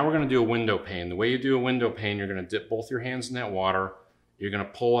 Now we're going to do a window pane. The way you do a window pane, you're going to dip both your hands in that water. You're going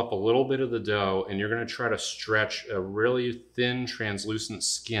to pull up a little bit of the dough, and you're going to try to stretch a really thin, translucent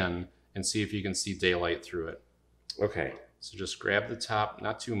skin and see if you can see daylight through it. Okay. So just grab the top,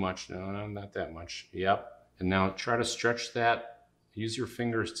 not too much. No, not that much. Yep. And now try to stretch that Use your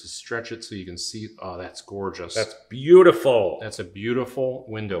fingers to stretch it so you can see. Oh, that's gorgeous. That's beautiful. That's a beautiful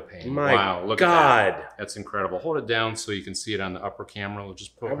window pane. My wow, look God. at that. That's incredible. Hold it down so you can see it on the upper camera. We'll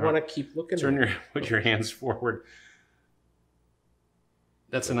just put. I want to keep looking. Put your hands forward.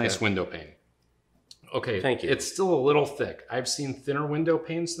 That's a nice window pane. Okay, thank you. It's still a little thick. I've seen thinner window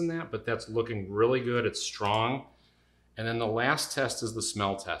panes than that, but that's looking really good. It's strong. And then the last test is the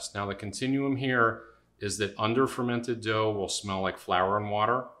smell test. Now the continuum here is that under fermented dough will smell like flour and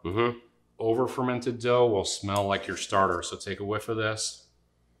water. Mm-hmm. Over fermented dough will smell like your starter. So take a whiff of this.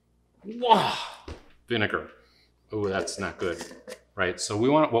 Wow. Vinegar. Oh, that's not good. Right. So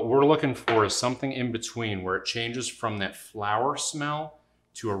what we're looking for is something in between where it changes from that flour smell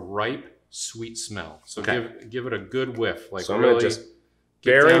to a ripe, sweet smell. So give it a good whiff. Like, so I'm really gonna just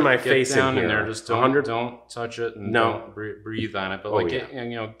bury my face down in there. Just don't touch it and don't breathe on it. But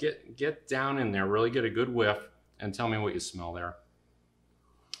get down in there. Really get a good whiff and tell me what you smell there.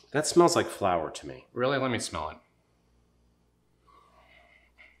 That smells like flour to me. Really? Let me smell it.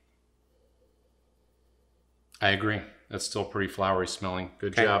 I agree. That's still pretty floury smelling.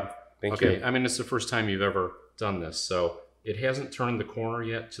 Good job. Thank you. I mean, it's the first time you've ever done this, so it hasn't turned the corner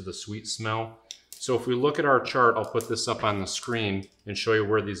yet to the sweet smell. So if we look at our chart, I'll put this up on the screen and show you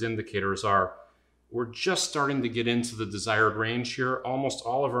where these indicators are. We're just starting to get into the desired range here. Almost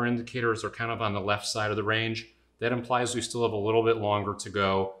all of our indicators are kind of on the left side of the range. That implies we still have a little bit longer to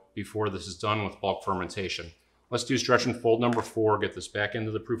go before this is done with bulk fermentation. Let's do stretch and fold number 4, get this back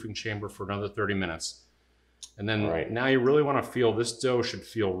into the proofing chamber for another 30 minutes. And then now you really want to feel, this dough should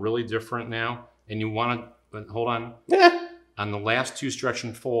feel really different now. And you want to, but hold on. On the last 2 stretch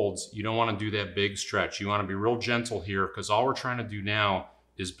and folds, you don't want to do that big stretch. You want to be real gentle here because all we're trying to do now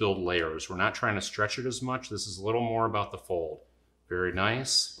is build layers. We're not trying to stretch it as much. This is a little more about the fold. Very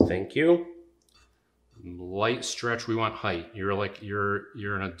nice. Thank you. Light stretch, we want height. You're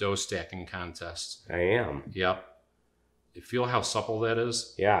in a dough stacking contest. I am. Yep. You feel how supple that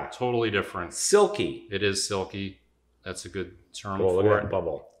is? Yeah. Totally different. Silky. It is silky. That's a good term for it. Look at that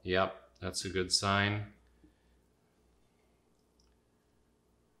bubble. Yep. That's a good sign.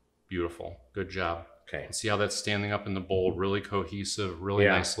 Beautiful. Good job. Okay. See how that's standing up in the bowl? Really cohesive, really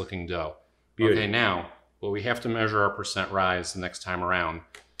nice looking dough. Beauty. Okay, now, well, we have to measure our percent rise the next time around.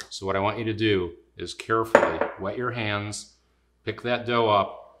 So what I want you to do is carefully wet your hands, pick that dough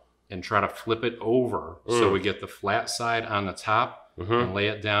up, and try to flip it over so we get the flat side on the top and lay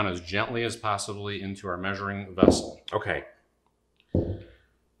it down as gently as possibly into our measuring vessel. Okay.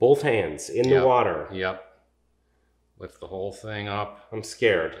 Both hands in the water. Yep. Lift the whole thing up. I'm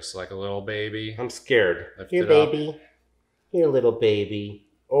scared. Just like a little baby. I'm scared. Lift Here, it baby. up. Here, little baby.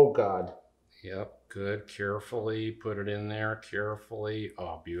 Oh, God. Yep. Good. Carefully put it in there. Carefully.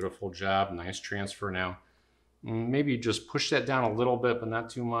 Oh, beautiful job. Nice transfer now. Maybe just push that down a little bit, but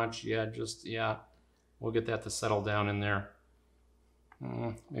not too much. Yeah, we'll get that to settle down in there.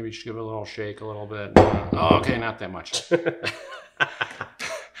 Maybe just give it a little shake a little bit. Oh, okay, not that much.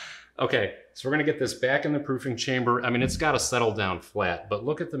 Okay, so we're going to get this back in the proofing chamber. I mean, it's got to settle down flat, but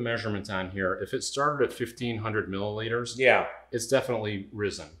look at the measurement on here. If it started at 1,500 milliliters, it's definitely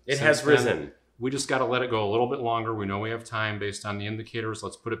risen. It has risen. We just got to let it go a little bit longer. We know we have time based on the indicators.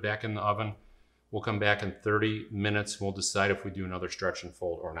 Let's put it back in the oven. We'll come back in 30 minutes. We'll decide if we do another stretch and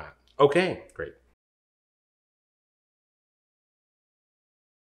fold or not. Okay. Great.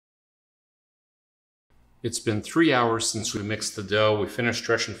 It's been 3 hours since we mixed the dough. We finished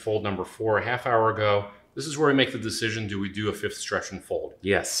stretch and fold number 4 a half hour ago. This is where we make the decision, do we do a 5th stretch and fold?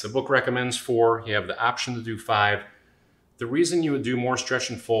 Yes. The book recommends 4. You have the option to do 5. The reason you would do more stretch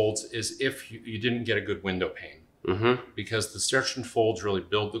and folds is if you didn't get a good window pane. Because the stretch and folds really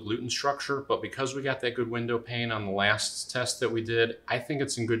build the gluten structure, but because we got that good window pane on the last test that we did, I think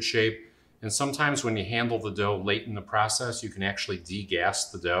it's in good shape. And sometimes when you handle the dough late in the process, you can actually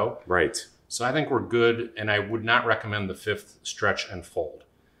degas the dough. Right. So I think we're good, and I would not recommend the 5th stretch and fold.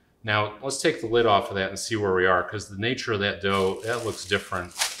 Now, let's take the lid off of that and see where we are, because the nature of that dough, that looks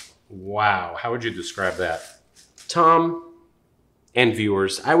different. Wow, how would you describe that? Tom and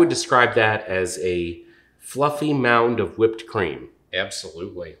viewers, I would describe that as a fluffy mound of whipped cream.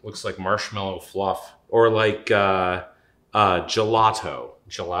 Absolutely. Looks like marshmallow fluff. Or like gelato.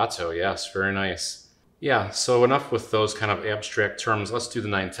 Gelato, yes, very nice. Yeah, so enough with those kind of abstract terms. Let's do the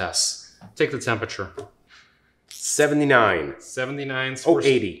 9 tests. Take the temperature. 79. 79. Oh,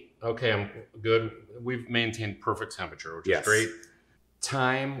 80. Okay, I'm good. We've maintained perfect temperature, which is great.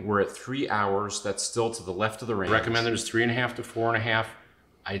 Time, we're at 3 hours. That's still to the left of the range. Recommended is 3.5 to 4.5.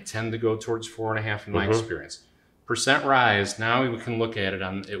 I tend to go towards 4.5 in my experience. Percent rise, now we can look at it.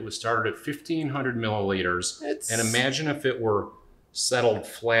 It was started at 1,500 milliliters. And imagine if it were settled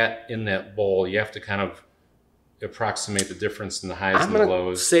flat in that bowl. You have to kind of approximate the difference in the highs I'm and the gonna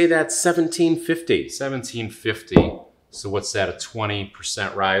lows. say that's 1750. 1750. So what's that, a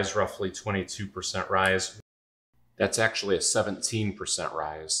 20% rise, roughly 22% rise? That's actually a 17%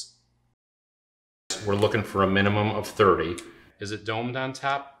 rise. We're looking for a minimum of 30. Is it domed on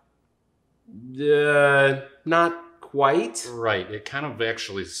top? Not quite. Right, it kind of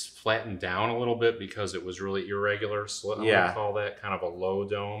actually flattened down a little bit because it was really irregular. So I'm gonna call that kind of a low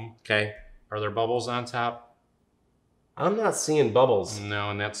dome. Okay. Are there bubbles on top? I'm not seeing bubbles.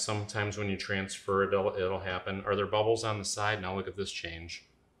 No, and that's sometimes when you transfer it, it'll happen. Are there bubbles on the side? Now look at this change.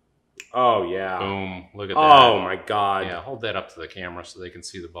 Oh, yeah. Boom, look at that. Oh, my God. Yeah, hold that up to the camera so they can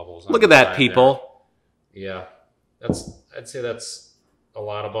see the bubbles. Look at that, people. There. Yeah, I'd say that's a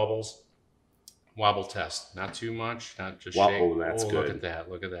lot of bubbles. Wobble test, not too much, not just shake. Oh, that's good. Look at that,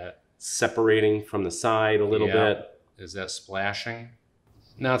 look at that. Separating from the side a little bit. Is that splashing?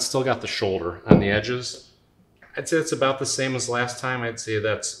 Now it's still got the shoulder on the edges. I'd say it's about the same as last time. I'd say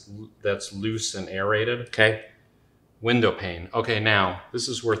that's loose and aerated. Okay. Window pane. Okay, now, this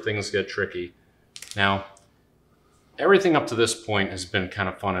is where things get tricky. Now, everything up to this point has been kind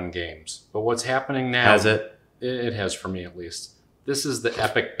of fun and games. But what's happening now... Has it? It has for me, at least. This is the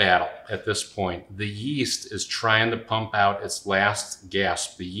epic battle at this point. The yeast is trying to pump out its last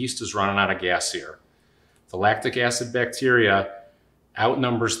gasp. The yeast is running out of gas here. The lactic acid bacteria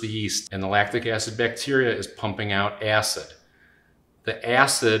outnumbers the yeast, and the lactic acid bacteria is pumping out acid. The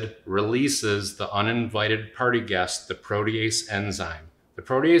acid releases the uninvited party guest, the protease enzyme. The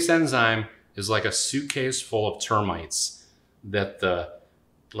protease enzyme is like a suitcase full of termites that the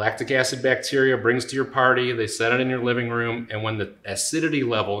lactic acid bacteria brings to your party. They set it in your living room, and when the acidity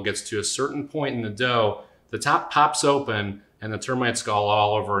level gets to a certain point in the dough, the top pops open and the termites go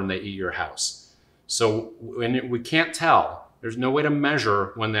all over and they eat your house. So we can't tell. There's no way to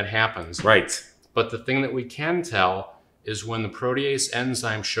measure when that happens. Right. But the thing that we can tell is when the protease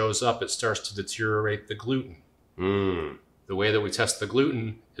enzyme shows up, it starts to deteriorate the gluten. The way that we test the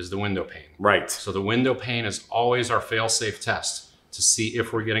gluten is the window pane. Right. So the window pane is always our fail-safe test to see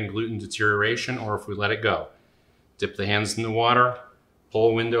if we're getting gluten deterioration or if we let it go. Dip the hands in the water,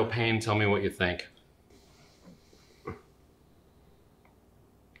 pull a window pane, tell me what you think.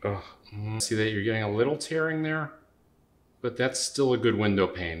 See that you're getting a little tearing there? But that's still a good window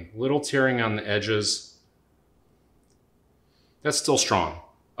pane. Little tearing on the edges. That's still strong.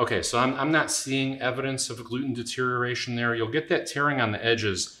 Okay, so I'm not seeing evidence of gluten deterioration there. You'll get that tearing on the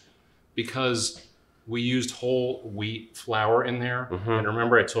edges because we used whole wheat flour in there. And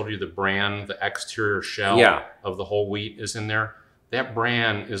remember I told you the bran, the exterior shell of the whole wheat is in there? That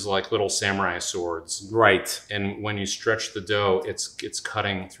bran is like little samurai swords. Right. And when you stretch the dough, it's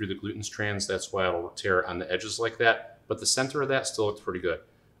cutting through the gluten strands. That's why it'll tear on the edges like that. But the center of that still looks pretty good.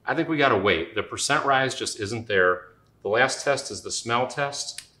 I think we gotta wait. The percent rise just isn't there. The last test is the smell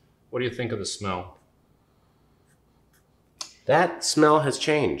test. What do you think of the smell? That smell has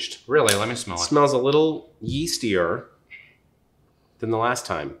changed. Really? Let me smell it. It smells a little yeastier than the last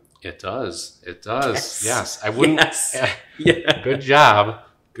time. It does. It does. Yes. I wouldn't. Yes. Yeah. Good job.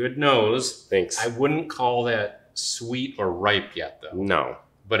 Good nose. Thanks. I wouldn't call that sweet or ripe yet, though. No.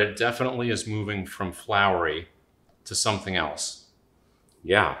 But it definitely is moving from floury to something else.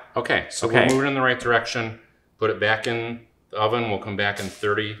 Yeah. Okay. So we're moving in the right direction. Put it back in the oven. We'll come back in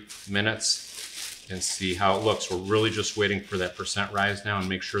 30 minutes and see how it looks. We're really just waiting for that percent rise now and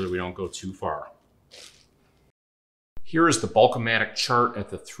make sure that we don't go too far. Here is the Bulk-O-Matic chart at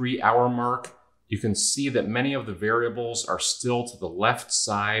the 3-hour mark. You can see that many of the variables are still to the left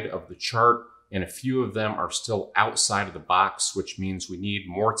side of the chart, and a few of them are still outside of the box, which means we need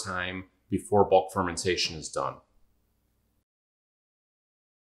more time before bulk fermentation is done.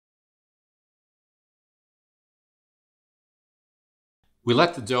 We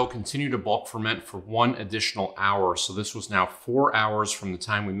let the dough continue to bulk ferment for 1 additional hour, so this was now 4 hours from the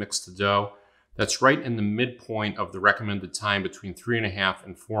time we mixed the dough. That's right in the midpoint of the recommended time between 3.5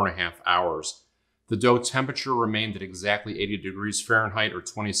 and 4.5 hours. The dough temperature remained at exactly 80 degrees Fahrenheit or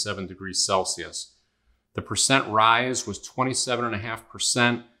 27 degrees Celsius. The percent rise was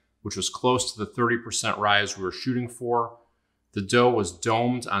 27.5%, which was close to the 30% rise we were shooting for. The dough was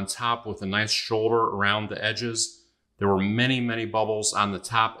domed on top with a nice shoulder around the edges. There were many, many bubbles on the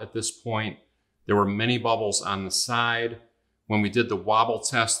top at this point. There were many bubbles on the side. When we did the wobble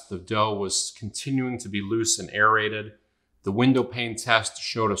test, the dough was continuing to be loose and aerated. The window pane test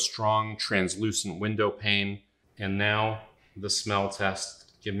showed a strong translucent window pane. And now the smell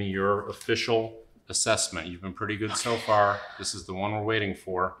test. Give me your official assessment. You've been pretty good so far. This is the one we're waiting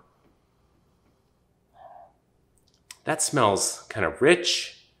for. That smells kind of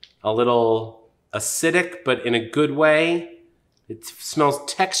rich, a little acidic, but in a good way. It smells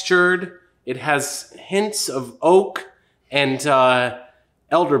textured. It has hints of oak and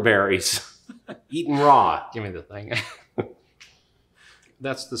elderberries eaten raw. Give me the thing.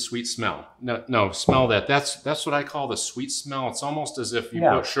 That's the sweet smell. No, smell that. That's what I call the sweet smell. It's almost as if you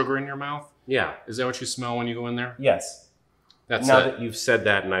put sugar in your mouth. Yeah. Is that what you smell when you go in there? Yes. That's now that you've said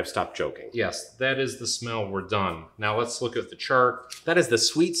that and I've stopped joking. Yes, that is the smell. We're done. Now let's look at the chart. That is the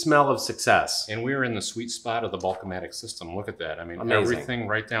sweet smell of success. And we're in the sweet spot of the Bulk-O-Matic system. Look at that. I mean, amazing. Everything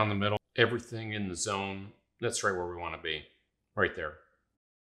right down the middle, everything in the zone. That's right where we want to be. Right there.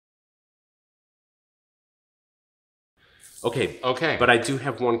 Okay. But I do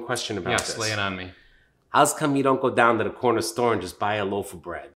have one question about this. Yes, lay it on me. How's come you don't go down to the corner store and just buy a loaf of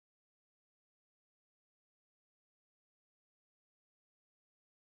bread?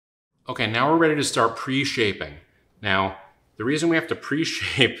 Okay, now we're ready to start pre-shaping. Now, the reason we have to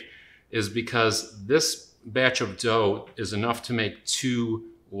pre-shape is because this batch of dough is enough to make 2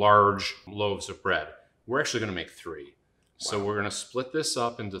 large loaves of bread. We're actually going to make 3. Wow. So we're going to split this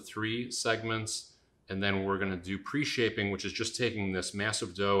up into 3 segments, and then we're going to do pre-shaping, which is just taking this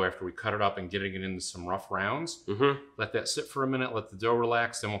massive dough after we cut it up and getting it into some rough rounds. Let that sit for a minute, let the dough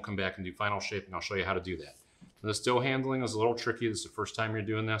relax, then we'll come back and do final shape, and I'll show you how to do that. This dough handling is a little tricky. This is the first time you're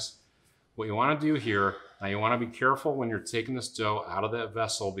doing this. What you want to do here, now you want to be careful when you're taking this dough out of that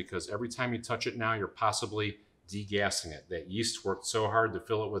vessel, because every time you touch it now, you're possibly degassing it. That yeast worked so hard to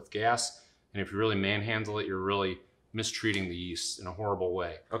fill it with gas, and if you really manhandle it, you're really mistreating the yeast in a horrible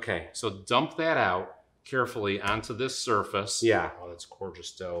way. Okay. So dump that out carefully onto this surface. Yeah. Oh, that's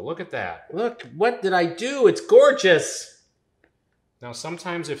gorgeous dough. Look at that. Look, what did I do? It's gorgeous. Now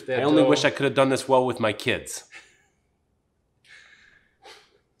sometimes if that I only wish I could have done this well with my kids.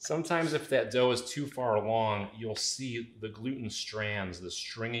 Sometimes if that dough is too far along, you'll see the gluten strands, the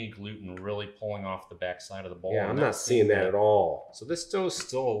stringy gluten really pulling off the backside of the bowl. Yeah, I'm not seeing that at all. So this dough is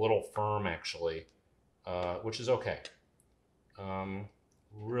still a little firm actually, which is okay.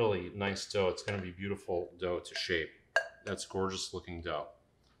 Really nice dough. It's going to be beautiful dough to shape. That's gorgeous looking dough.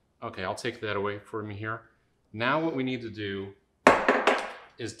 Okay, I'll take that away from me here. Now what we need to do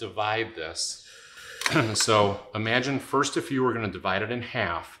is divide this. So imagine first if you were going to divide it in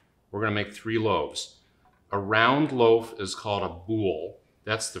half, we're going to make 3 loaves. A round loaf is called a boule.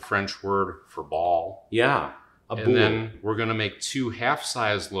 That's the French word for ball. Yeah, a boule. And then we're going to make 2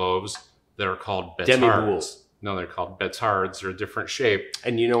 half-sized loaves that are called betards. Demi-boules. No, they're called betards. They're a different shape.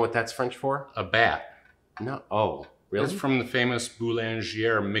 And you know what that's French for? A bat. No. Oh, really? It's from the famous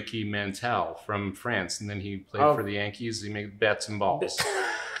boulanger Mickey Mantel from France. And then he played for the Yankees. He made bats and balls.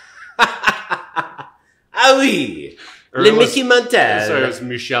 Ah oui! Le Mickey Mantel. Sorry, it was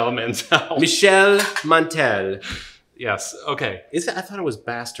Michel Mantel. Michel Mantel. Yes, okay. I thought it was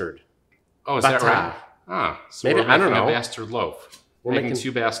bastard. Oh, is that right? Ah, so maybe, we're making I don't know. a bastard loaf. We're making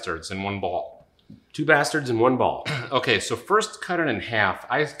 2 bastards in 1 ball. 2 bastards in 1 ball. Okay, so first cut it in half.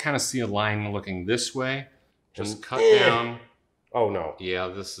 I kind of see a line looking this way. Just cut down. Oh, no. Yeah,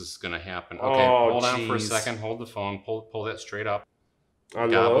 this is going to happen. Okay, hold on for a second. Hold the phone. Pull that straight up. On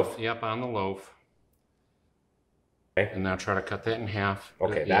the loaf? Yep, on the loaf. Okay. And now try to cut that in half.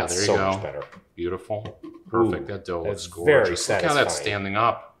 Okay, yeah, that's there you so go. much better. Beautiful. Perfect. Ooh, that dough looks gorgeous. Very Look satisfying. how that's standing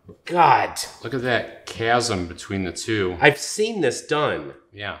up. God. Look at that chasm between the 2. I've seen this done.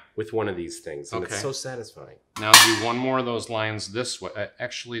 Yeah. With one of these things, and it's so satisfying. Now do 1 more of those lines this way.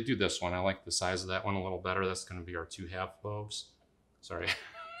 Actually, do this one. I like the size of that one a little better. That's going to be our 2 half loaves. Sorry.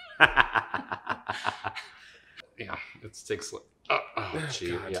 Yeah, it takes. Oh,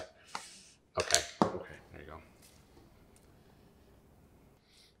 gee. God. Yeah. Okay. Okay. There you go.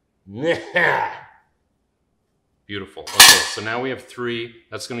 Beautiful. Okay, so now we have 3.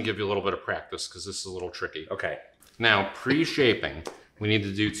 That's going to give you a little bit of practice because this is a little tricky. Okay. Now, pre-shaping, we need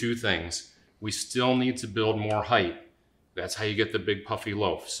to do 2 things. We still need to build more height. That's how you get the big puffy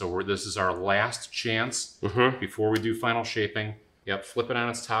loaf. So this is our last chance before we do final shaping. Yep, flip it on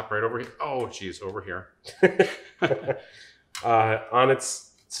its top right over here. Oh, geez, over here. On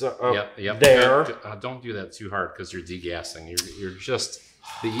its yep. there. Don't do that too hard because you're degassing. You're just,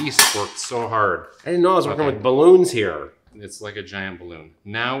 the yeast worked so hard. I didn't know I was working with balloons here. It's like a giant balloon.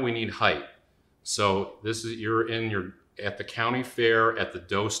 Now we need height. So this is, you're at the county fair at the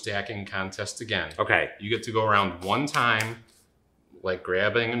dough stacking contest again. Okay. You get to go around 1 time, like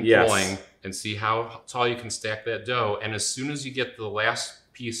grabbing and pulling, and see how tall you can stack that dough. And as soon as you get the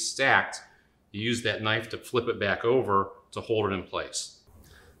last piece stacked, you use that knife to flip it back over to hold it in place.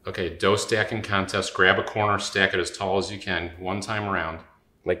 Okay, dough stacking contest, grab a corner, stack it as tall as you can, 1 time around.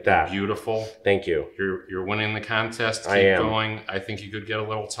 Like that. Beautiful. Thank you. You're winning the contest. Keep going. I think you could get a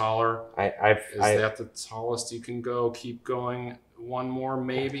little taller. Is that the tallest you can go? Keep going. One more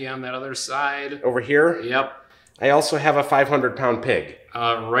maybe on that other side. Over here? Yep. I also have a 500-pound pig.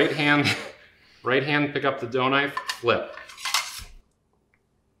 Right hand, pick up the dough knife, flip.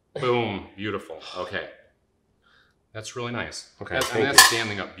 Boom. Beautiful. Okay. That's really nice. Okay. And that's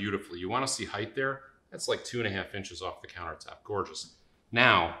standing up beautifully. You want to see height there? That's like 2.5 inches off the countertop. Gorgeous.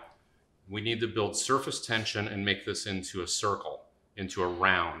 Now, we need to build surface tension and make this into a circle, into a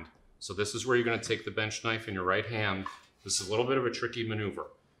round. So this is where you're going to take the bench knife in your right hand. This is a little bit of a tricky maneuver.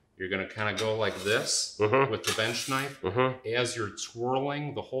 You're going to kind of go like this with the bench knife as you're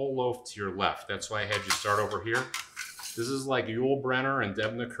twirling the whole loaf to your left. That's why I had you start over here. This is like Yul Brynner and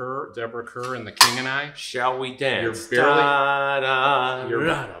Deborah Kerr and The King and I. Shall we dance? You're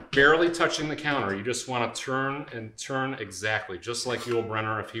barely touching the counter. You just want to turn and turn exactly, just like Yul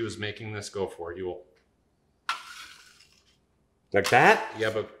Brynner. If he was making this, go for it. Yul. Like that?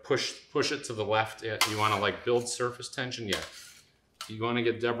 Yeah, but push it to the left. You want to like build surface tension. Yeah. You want to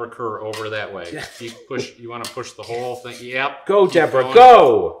get Deborah Kerr over that way. You want to push the whole thing. Yep. Go, Deborah.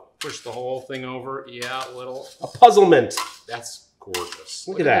 Go. Push the whole thing over. Yeah, a little. A puzzlement. That's gorgeous.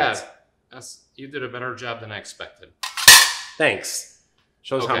 Look at that. You did a better job than I expected. Thanks.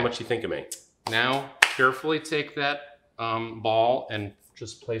 Shows how much you think of me. Now, carefully take that ball and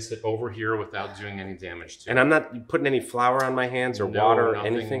just place it over here without doing any damage to it. And I'm not putting any flour on my hands or water or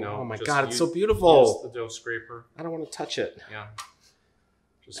anything. No, oh my God, it's so beautiful. Use the dough scraper. I don't want to touch it. Yeah.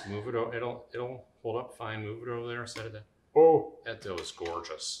 Just move it over. It'll hold up fine. Move it over there instead of that. Oh. That dough is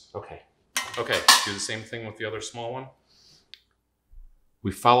gorgeous. Okay. Okay, do the same thing with the other small one.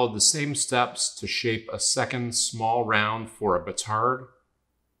 We followed the same steps to shape a second small round for a batard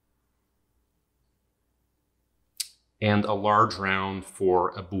and a large round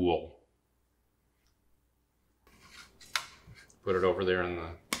for a boule. Put it over there in the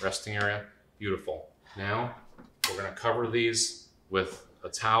resting area. Beautiful. Now, we're going to cover these with a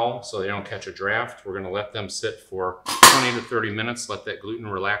towel so they don't catch a draft. We're going to let them sit for 20 to 30 minutes, let that gluten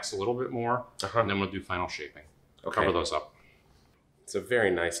relax a little bit more, and then we'll do final shaping. Okay. Cover those up. It's a very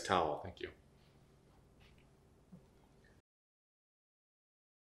nice towel. Thank you.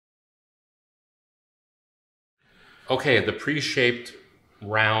 Okay, the pre-shaped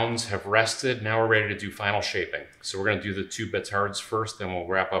rounds have rested. Now we're ready to do final shaping. So we're going to do the 2 batards first, then we'll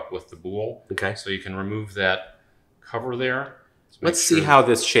wrap up with the boule. Okay. So you can remove that cover there. Let's see how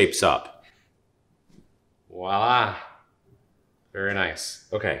this shapes up. Voila. Very nice.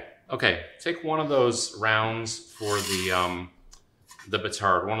 Okay. Okay, take one of those rounds for the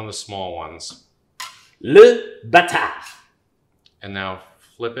batard, one of the small ones. Le batard. And now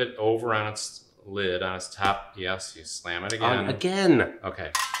flip it over on its lid, on its top. Yes, you slam it again. Again.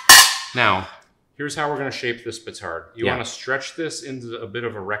 Okay. Now, here's how we're going to shape this batard. You want to stretch this into a bit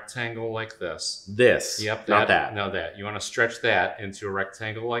of a rectangle like this. This. Yep. Not that. No, that. You want to stretch that into a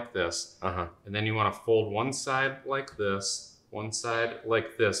rectangle like this. And then you want to fold one side like this, one side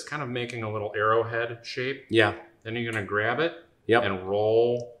like this, kind of making a little arrowhead shape. Yeah. Then you're going to grab it and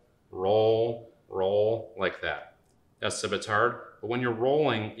roll, roll, roll like that. That's the batard. But when you're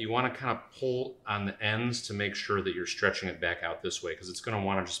rolling, you want to kind of pull on the ends to make sure that you're stretching it back out this way because it's going to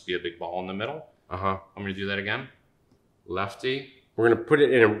want to just be a big ball in the middle. I'm going to do that again. Lefty. We're going to put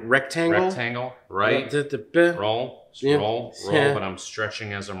it in a rectangle. Rectangle. Right. Roll. Roll. Roll. But I'm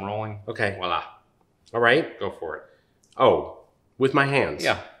stretching as I'm rolling. Okay. Voila. All right. Go for it. Oh, with my hands.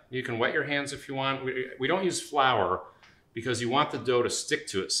 Yeah. You can wet your hands if you want. We don't use flour because you want the dough to stick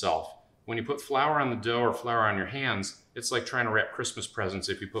to itself. When you put flour on the dough or flour on your hands, it's like trying to wrap Christmas presents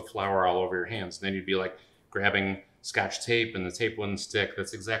if you put flour all over your hands. And then you'd be like grabbing Scotch tape and the tape wouldn't stick.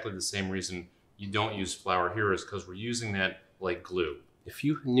 That's exactly the same reason you don't use flour here is because we're using that like glue. If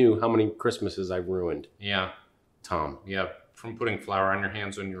you knew how many Christmases I've ruined. Yeah. Tom. Yeah, from putting flour on your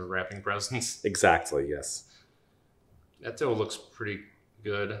hands when you were wrapping presents. Exactly, yes. That dough looks pretty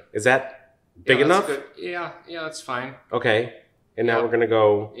good. Is that big enough? Good. Yeah, that's fine. Okay. And now we're going to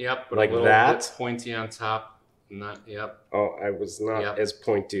go like that. Bit pointy on top. Not, Oh, I was not as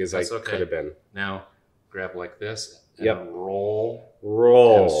pointy as I could have been. Now, grab like this and roll.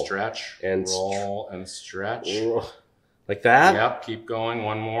 Roll. And stretch. And roll and stretch. Like that? Yep, keep going.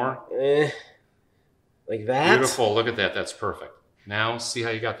 One more. Like that? Beautiful. Look at that. That's perfect. Now, see how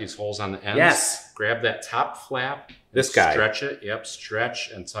you got these holes on the ends? Yes. Grab that top flap. This guy. Stretch it. Yep,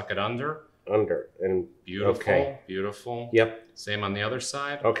 stretch and tuck it under. Under. And beautiful. Okay. Beautiful. Yep. Same on the other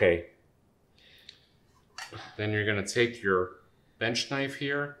side. Okay. Then you're going to take your bench knife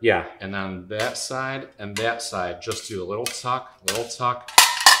here. Yeah. And on that side and that side, just do a little tuck,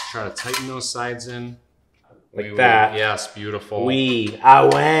 Try to tighten those sides in. Like that. Yes, beautiful. Oui,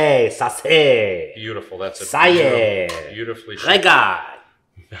 away, sase. Beautiful. That's a beautifully shaped. Regard.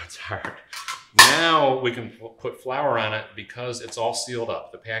 That's hard. Now we can put flour on it because it's all sealed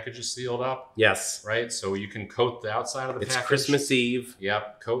up. The package is sealed up. Yes. Right? So you can coat the outside of the package. It's Christmas Eve.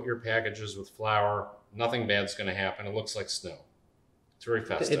 Yep. Coat your packages with flour. Nothing bad's going to happen. It looks like snow. It's very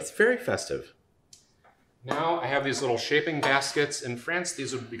festive. It's very festive. Now I have these little shaping baskets. In France,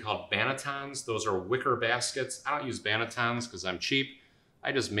 these would be called bannetons. Those are wicker baskets. I don't use bannetons because I'm cheap.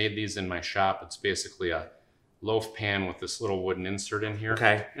 I just made these in my shop. It's basically a loaf pan with this little wooden insert in here.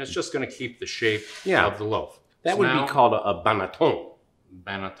 Okay. And it's just going to keep the shape of the loaf. That would be called a banneton.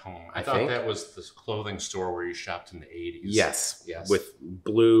 Banneton. I thought that was the clothing store where you shopped in the 80s. Yes. Yes. With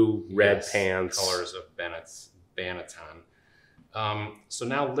blue, red pants. Colors of Banneton. So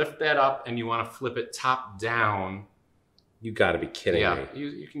now lift that up and you want to flip it top down. You got to be kidding me.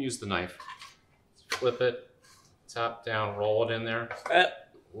 You can use the knife. Flip it top down, roll it in there.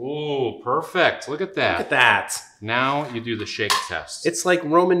 Ooh, perfect. Look at that. Look at that. Now you do the shake test. It's like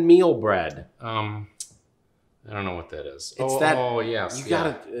Roman meal bread. I don't know what that is. It's that. Oh, yes. You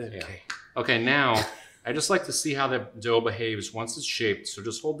got to. Okay. Okay, now I just like to see how the dough behaves once it's shaped. So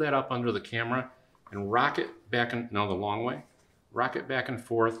just hold that up under the camera and rock it back and no, the long way. Rock it back and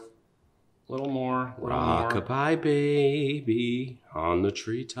forth. A little more. Rock-a-bye, baby, on the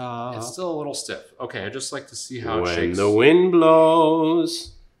treetop. It's still a little stiff. Okay, I just like to see how it shakes. When the wind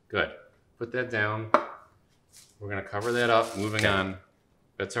blows. Good. Put that down. We're going to cover that up. Moving on.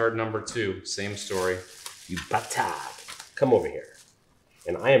 Betard number 2. Same story. You batard. Come over here.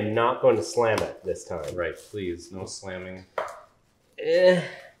 And I am not going to slam it this time. Right, please. No slamming. Okay.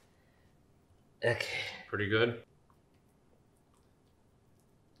 Pretty good?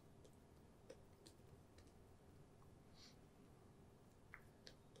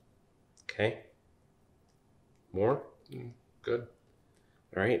 Okay. More? Good.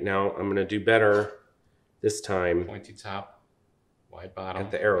 All right, now I'm going to do better this time. Pointy top, wide bottom.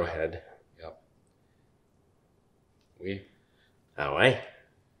 At the arrowhead. Yep. Oui. Ah ouais.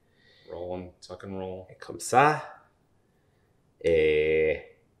 Roll and tuck and roll. Et comme ça.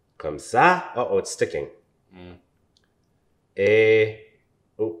 Et comme ça. Uh-oh, it's sticking.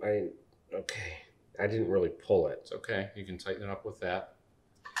 Oh, okay. I didn't really pull it. It's okay. You can tighten it up with that.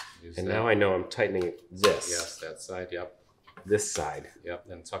 And now I know I'm tightening this. Yes, that side, yep. This side. Yep,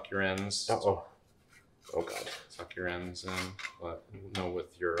 then tuck your ends. Uh-oh. Oh, God. Tuck your ends in. But, no,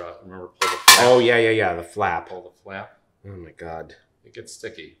 with your, remember, pull the flap. Oh, yeah, the flap. Pull the flap. Oh, my God. It gets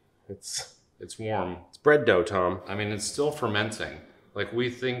sticky. It's warm. It's bread dough, Tom. I mean, it's still fermenting. Like, we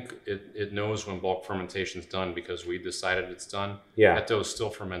think it knows when bulk fermentation's done because we decided it's done. Yeah. That dough's still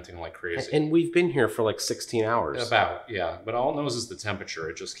fermenting like crazy. And we've been here for like 16 hours. About, yeah. But all it knows is the temperature.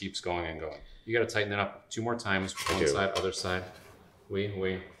 It just keeps going and going. You got to tighten it up 2 more times. One side, other side.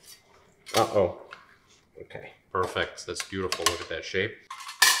 Oui. Uh-oh. Okay. Perfect. That's beautiful. Look at that shape.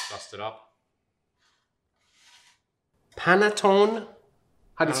 Dust it up. Panettone?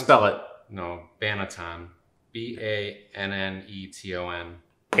 How do you spell it? No, Banneton. Banneton.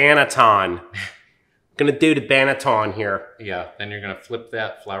 Banneton. Gonna do the banneton here. Yeah, then you're gonna flip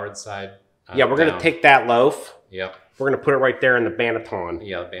that floured side. Yeah, we're gonna take that loaf. Yep. We're gonna put it right there in the banneton.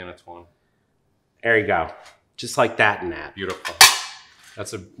 Yeah, the banneton. There you go. Just like that and that. Beautiful.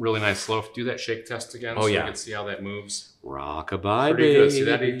 That's a really nice loaf. Do that shake test again so you can see how that moves. Rock-a-bye, Pretty baby. good. See,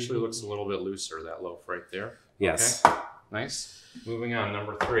 that actually looks a little bit looser, that loaf right there. Yes. Okay. Nice. Moving on,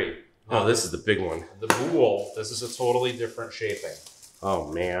 number 3. Oh, this is the big one. The boule. This is a totally different shaping.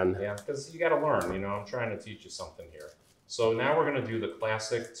 Oh, man. Yeah, because you got to learn. You know, I'm trying to teach you something here. So now we're going to do the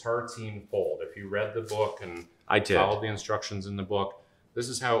classic tartine fold. If you read the book and followed the instructions in the book, this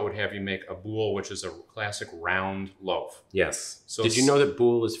is how it would have you make a boule, which is a classic round loaf. Yes. So did you know that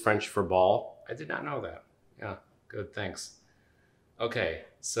boule is French for ball? I did not know that. Yeah, good, thanks. Okay,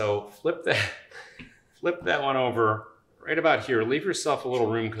 so flip that one over right about here. Leave yourself a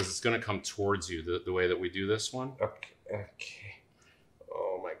little room because it's going to come towards you the way that we do this one. Okay.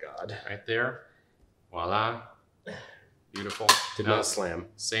 Oh, my God. Right there. Voila. Beautiful. Did not slam.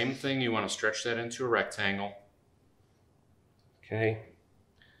 Same thing. You want to stretch that into a rectangle. Okay.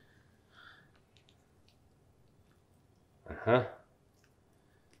 Uh-huh.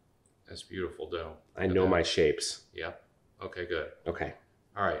 That's beautiful dough. I know my shapes. Yep. Okay, good. Okay.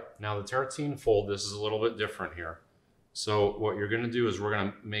 All right. Now the tartine fold, this is a little bit different here. So what you're going to do is we're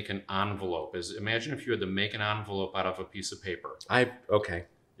going to make an envelope. Imagine if you had to make an envelope out of a piece of paper. Okay.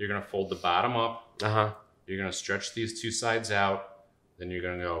 You're going to fold the bottom up. Uh-huh. You're going to stretch these 2 sides out. Then you're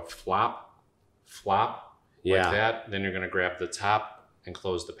going to go flop, like that. Then you're going to grab the top and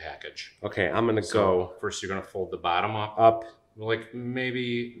close the package. Okay, I'm gonna go. First, you're gonna fold the bottom up. Up. Like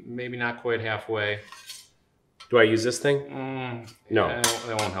maybe not quite halfway. Do I use this thing? No. Yeah,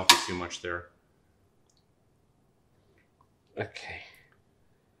 that won't help you too much there. Okay.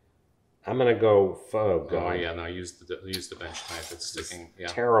 I'm gonna go. Oh god. Oh yeah, no. Use the bench knife. It's sticking. Yeah.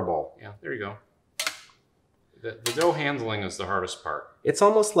 Terrible. Yeah. There you go. The dough handling is the hardest part. It's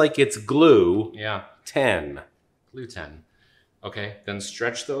almost like it's glue. Yeah. 10. Glue 10. Okay. Then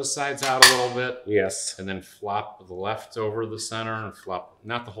stretch those sides out a little bit. Yes. And then flop the left over the center and flop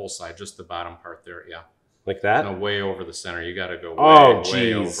not the whole side, just the bottom part there. Yeah. Like that? No, way over the center. You got to go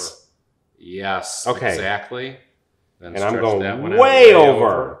way over. Yes. Okay. Exactly. Then and I'm going that one way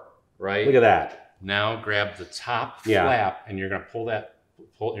over. Right. Look at that. Now grab the top flap, and you're going to pull that.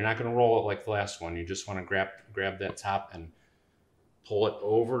 You're not going to roll it like the last one. You just want to grab that top and pull it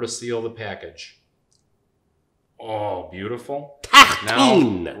over to seal the package. Oh, beautiful.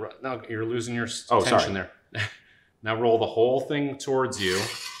 Tartine. Now you're losing your tension there. Now roll the whole thing towards you.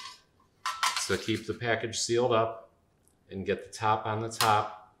 So keep the package sealed up and get the top on the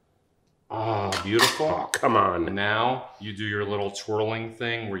top. Oh, beautiful. Oh, come on. Now you do your little twirling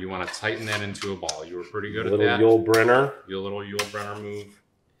thing where you want to tighten that into a ball. You were pretty good at that. Little Yul Brynner. Your little Yul Brynner move.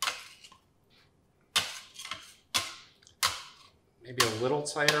 Maybe a little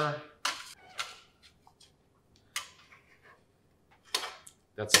tighter.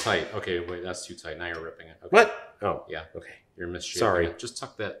 That's tight. Okay, wait, that's too tight. Now you're ripping it. Okay. What? Oh, yeah. Okay. You're misshaping Sorry. it. Just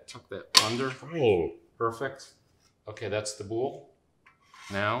tuck that under. Fine. Perfect. Okay, that's the boule.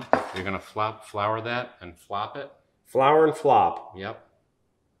 Now you're gonna flour that and flop it. Flour and flop. Yep.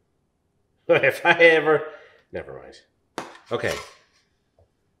 If I ever... Never mind. Okay.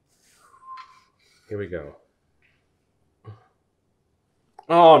 Here we go.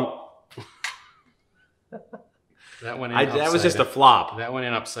 Oh. That went in that was just a flop. That went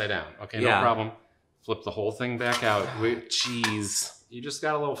in upside down. Okay, Yeah. no problem. Flip the whole thing back out. Jeez. You just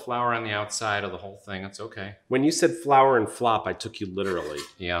got a little flour on the outside of the whole thing. It's okay. When you said flour and flop, I took you literally.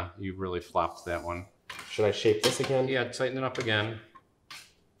 Yeah, you really flopped that one. Should I shape this again? Yeah, tighten it up again.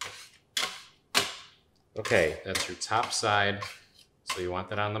 Okay. That's your top side. So you want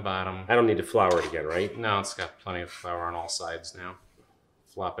that on the bottom. I don't need to flour it again, right? No, it's got plenty of flour on all sides now.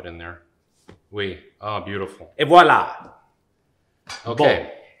 Flop it in there. Oh, beautiful. Et voila.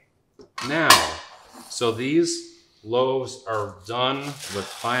 Okay. Now, so these loaves are done with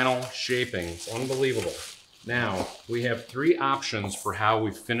final shaping. It's unbelievable. Now, we have 3 options for how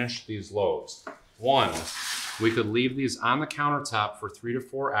we finish these loaves. 1, we could leave these on the countertop for 3 to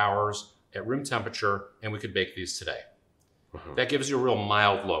 4 hours at room temperature, and we could bake these today. That gives you a real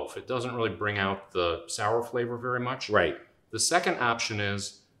mild loaf. It doesn't really bring out the sour flavor very much. Right. The second option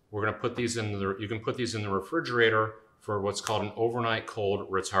is we're going to put these you can put these in the refrigerator for what's called an overnight cold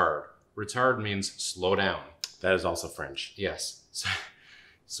retard. Retard means slow down. That is also French. Yes.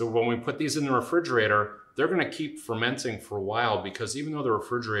 So when we put these in the refrigerator, they're going to keep fermenting for a while because even though the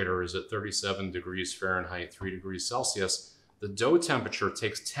refrigerator is at 37 degrees Fahrenheit, 3 degrees Celsius, the dough temperature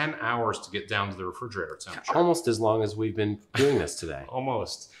takes 10 hours to get down to the refrigerator temperature. Almost as long as we've been doing this today.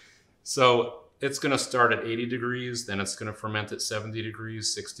 Almost. So it's going to start at 80 degrees, then it's going to ferment at 70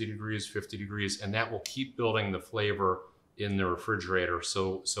 degrees, 60 degrees, 50 degrees, and that will keep building the flavor in the refrigerator.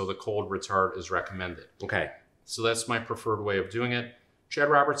 So the cold retard is recommended. Okay. So that's my preferred way of doing it. Chad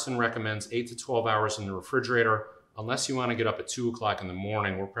Robertson recommends 8 to 12 hours in the refrigerator. Unless you want to get up at 2 o'clock in the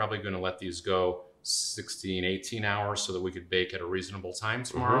morning, we're probably going to let these go 16, 18 hours so that we could bake at a reasonable time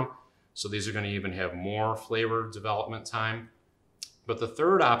tomorrow. So these are going to even have more flavor development time. But the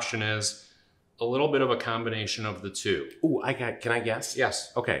third option is a little bit of a combination of the two. Ooh, can I guess?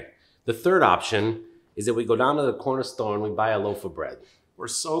 Yes. Okay. The third option is that we go down to the corner store and we buy a loaf of bread. We're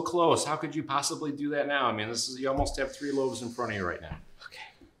so close. How could you possibly do that now? I mean, you almost have 3 loaves in front of you right now.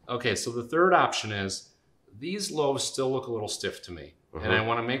 Okay, so the third option is these loaves still look a little stiff to me. And I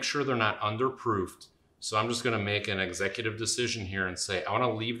want to make sure they're not underproofed. So I'm just going to make an executive decision here and say, I want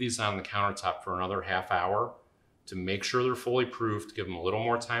to leave these on the countertop for another half hour to make sure they're fully proofed, give them a little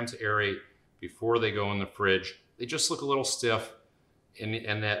more time to aerate before they go in the fridge. They just look a little stiff.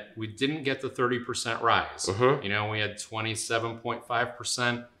 And that we didn't get the 30% rise. You know, we had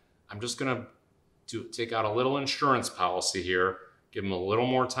 27.5%. I'm just going to take out a little insurance policy here, give them a little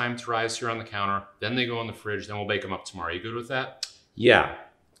more time to rise here on the counter. Then they go in the fridge. Then we'll bake them up tomorrow. You good with that? Yeah.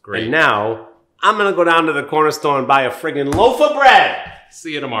 Great. And now I'm going to go down to the corner store and buy a friggin' loaf of bread.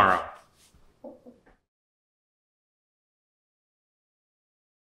 See you tomorrow.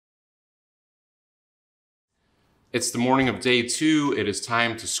 It's the morning of day 2. It is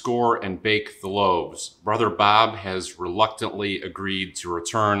time to score and bake the loaves. Brother Bob has reluctantly agreed to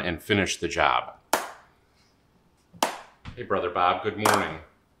return and finish the job. Hey, Brother Bob, good morning.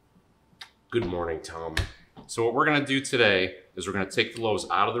 Good morning, Tom. So what we're going to do today is we're going to take the loaves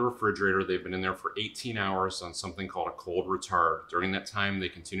out of the refrigerator. They've been in there for 18 hours on something called a cold retard. During that time, they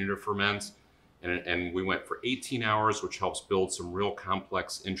continue to ferment, and we went for 18 hours, which helps build some real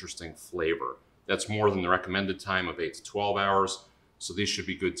complex, interesting flavor. That's more than the recommended time of 8 to 12 hours, so these should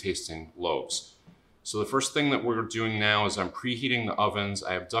be good tasting loaves. So the first thing that we're doing now is I'm preheating the ovens.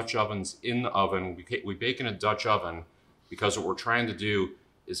 I have Dutch ovens in the oven. We bake in a Dutch oven because what we're trying to do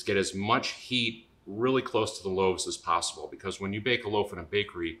is get as much heat really close to the loaves as possible, because when you bake a loaf in a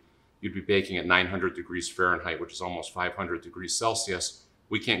bakery, you'd be baking at 900 degrees Fahrenheit, which is almost 500 degrees Celsius.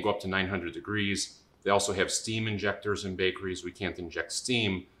 We can't go up to 900 degrees. They also have steam injectors in bakeries. We can't inject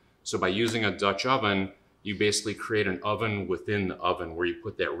steam. So by using a Dutch oven, you basically create an oven within the oven where you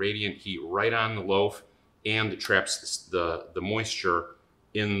put that radiant heat right on the loaf, and it traps the moisture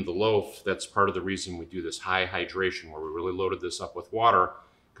in the loaf. That's part of the reason we do this high hydration, where we really loaded this up with water,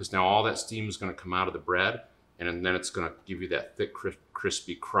 because now all that steam is going to come out of the bread, and then it's going to give you that thick,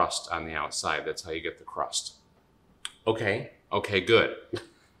 crispy crust on the outside. That's how you get the crust. Okay. Okay, good.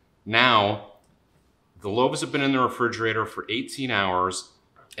 Now, the loaves have been in the refrigerator for 18 hours.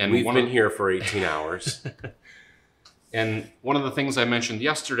 And we've been here for 18 hours. And one of the things I mentioned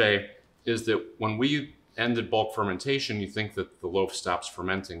yesterday is that when we ended bulk fermentation, you think that the loaf stops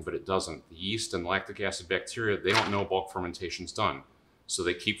fermenting, but it doesn't. The yeast and lactic acid bacteria, they don't know bulk fermentation's done. So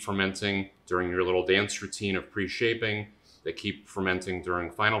they keep fermenting during your little dance routine of pre-shaping. They keep fermenting during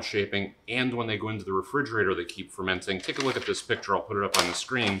final shaping. And when they go into the refrigerator, they keep fermenting. Take a look at this picture. I'll put it up on the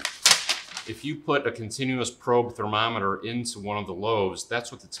screen. If you put a continuous probe thermometer into one of the loaves,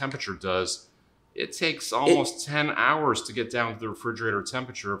 that's what the temperature does. It takes almost 10 hours to get down to the refrigerator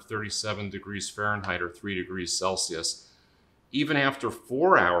temperature of 37 degrees Fahrenheit or 3 degrees Celsius. Even after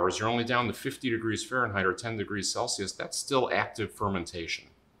 4 hours, you're only down to 50 degrees Fahrenheit or 10 degrees Celsius. That's still active fermentation.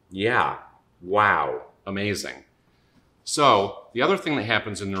 Yeah. Wow. Amazing. So the other thing that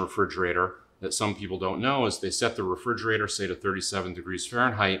happens in the refrigerator that some people don't know is they set the refrigerator, say, to 37 degrees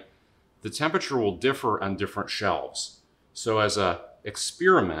Fahrenheit. The temperature will differ on different shelves. So as an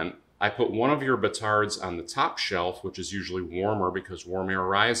experiment, I put one of your batards on the top shelf, which is usually warmer because warm air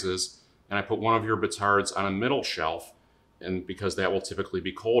rises, and I put one of your batards on a middle shelf, and because that will typically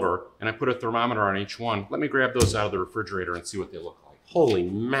be colder, and I put a thermometer on each one. Let me grab those out of the refrigerator and see what they look like. Holy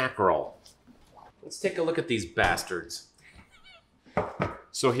mackerel. Let's take a look at these bastards.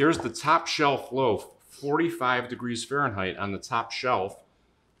 So here's the top shelf loaf, 45 degrees Fahrenheit on the top shelf.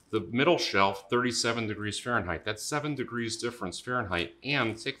 The middle shelf, 37 degrees Fahrenheit. That's 7 degrees difference Fahrenheit.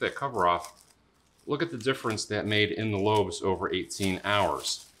 And take that cover off. Look at the difference that made in the loaves over 18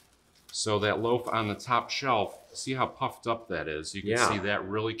 hours. So that loaf on the top shelf, see how puffed up that is? You can see that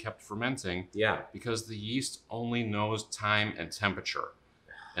really kept fermenting. Yeah. Because the yeast only knows time and temperature.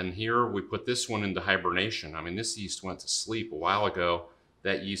 And here we put this one into hibernation. I mean, this yeast went to sleep a while ago.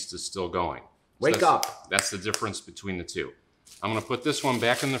 That yeast is still going. Wake up. That's the difference between the two. I'm going to put this one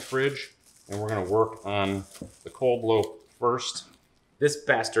back in the fridge, and we're going to work on the cold loaf first. This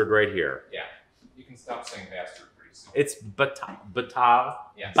bastard right here. Yeah. You can stop saying bastard pretty soon. It's bâtard.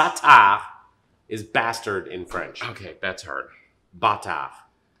 Yes. Bâtard is bastard in French. Okay, that's hard. Bâtard.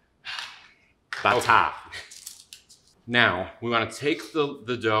 Bâtard. Okay. Now, we want to take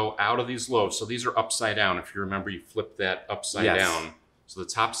the dough out of these loaves. So these are upside down. If you remember, you flip that upside down. So the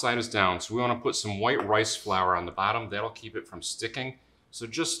top side is down. So we want to put some white rice flour on the bottom. That'll keep it from sticking. So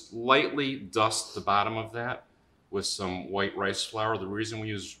just lightly dust the bottom of that with some white rice flour. The reason we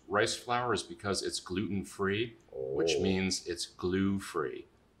use rice flour is because it's gluten-free, which means it's glue-free.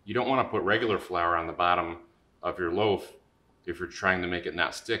 You don't want to put regular flour on the bottom of your loaf if you're trying to make it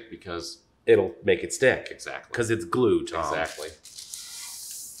not stick, because it'll make it stick. Exactly. Because it's glue, Tom. Exactly.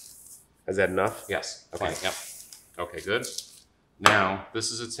 Is that enough? Yes. Okay. Fine. Yep. Okay, good. Now,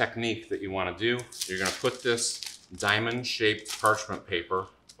 this is a technique that you want to do. You're going to put this diamond-shaped parchment paper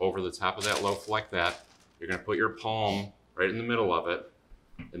over the top of that loaf like that. You're going to put your palm right in the middle of it.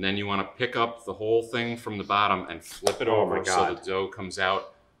 And then you want to pick up the whole thing from the bottom and flip it over so the dough comes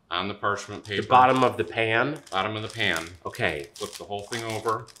out on the parchment paper. The bottom of the pan? Bottom of the pan. Okay. Flip the whole thing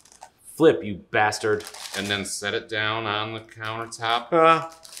over. Flip, you bastard. And then set it down on the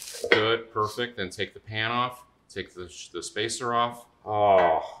countertop. Good, perfect. Then take the pan off. Take the spacer off.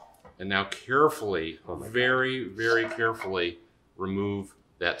 Oh. And now carefully, very, very carefully remove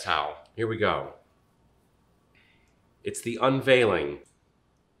that towel. Here we go. It's the unveiling.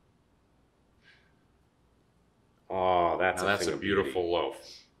 Oh, that's a beautiful loaf.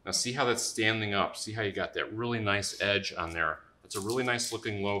 Now see how that's standing up. See how you got that really nice edge on there. It's a really nice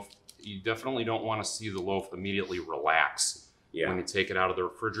looking loaf. You definitely don't want to see the loaf immediately relax when you take it out of the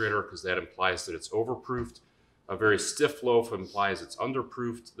refrigerator, because that implies that it's overproofed. A very stiff loaf implies it's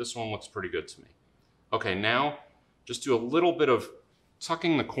underproofed. This one looks pretty good to me. Okay, now just do a little bit of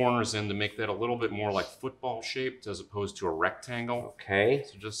tucking the corners in to make that a little bit more like football shaped as opposed to a rectangle. Okay.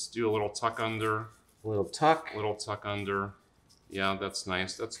 So just do a little tuck under. A little tuck. Little tuck under. Yeah, that's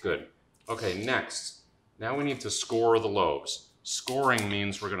nice. That's good. Okay, next. Now we need to score the loaves. Scoring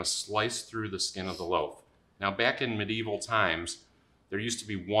means we're going to slice through the skin of the loaf. Now, back in medieval times, there used to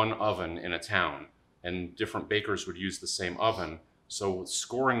be one oven in a town, and different bakers would use the same oven. So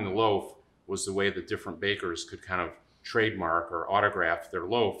scoring the loaf was the way that different bakers could kind of trademark or autograph their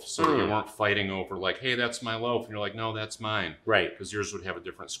loaf, so that you weren't fighting over like, hey, that's my loaf, and you're like, no, that's mine. Right. Because yours would have a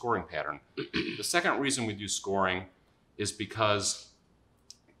different scoring pattern. The second reason we do scoring is because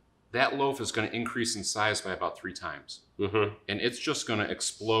that loaf is going to increase in size by about 3 times. And it's just going to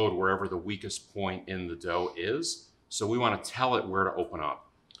explode wherever the weakest point in the dough is. So we want to tell it where to open up.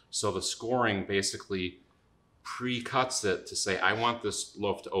 So the scoring basically pre-cuts it to say, I want this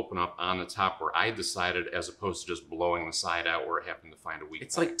loaf to open up on the top where I decided, as opposed to just blowing the side out where it happened to find a weak point.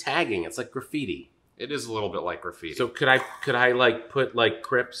 It's like tagging. It's like graffiti. It is a little bit like graffiti. So could I like put like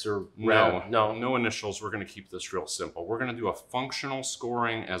Crips or no initials. We're going to keep this real simple. We're going to do a functional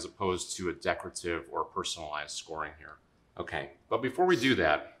scoring as opposed to a decorative or personalized scoring here. Okay. But before we do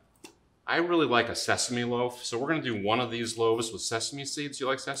that, I really like a sesame loaf. So we're going to do one of these loaves with sesame seeds. You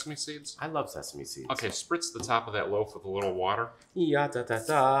like sesame seeds? I love sesame seeds. Okay, spritz the top of that loaf with a little water. More.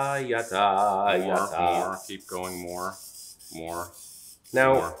 Keep going. More.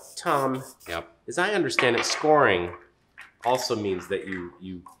 Now, more. Tom. Yep. As I understand it, scoring also means that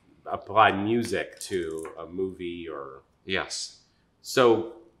you apply music to a movie or... Yes.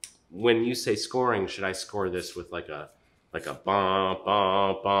 So when you say scoring, should I score this with like a bum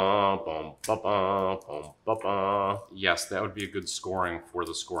bum bum bum bum bum bum bum? Yes, that would be a good scoring for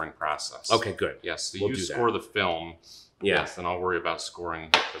the scoring process. Okay, good. Yes, so you score the film. Yeah. Yes, and I'll worry about scoring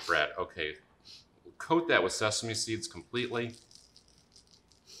the bread. Okay, coat that with sesame seeds completely.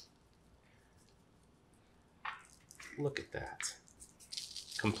 Look at that.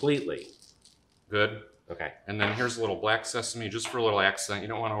 Completely. Good. Okay. And then here's a little black sesame just for a little accent. You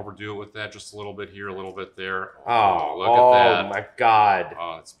don't want to overdo it with that. Just a little bit here, a little bit there. Oh, look at that. Oh, my God.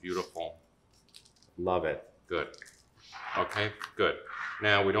 Oh, it's beautiful. Love it. Good. Okay, good.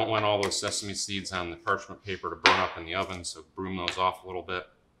 Now, we don't want all those sesame seeds on the parchment paper to burn up in the oven, so broom those off a little bit.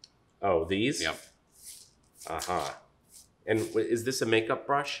 Oh, these? Yep. Uh-huh. And is this a makeup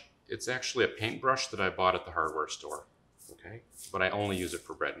brush? It's actually a paintbrush that I bought at the hardware store. Okay. But I only use it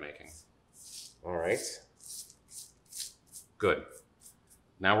for bread making. All right. Good.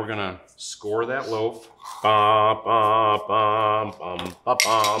 Now we're gonna score that loaf. Bum, bum, bum, bum, bum,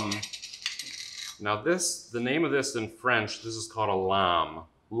 bum. Now the name of this in French, this is called a lame.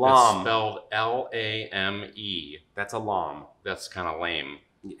 Lame. It's spelled L-A-M-E. That's a lame. That's kind of lame,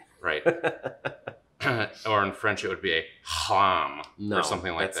 right? Or in French, it would be a ham or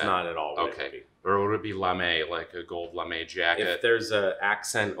something like that. That's not at all. Okay. Or would it be lame, like a gold lame jacket? If there's an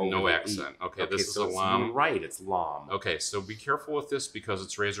accent over no accent. Okay, this is so a lame. You're right, it's lame. Okay, so be careful with this because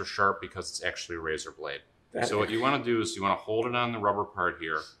it's razor sharp, because it's actually a razor blade. So what you want to do is you want to hold it on the rubber part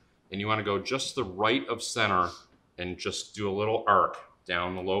here, and you want to go just the right of center and just do a little arc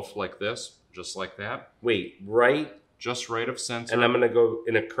down the loaf like this, just like that. Wait, right? Just right of center. And I'm going to go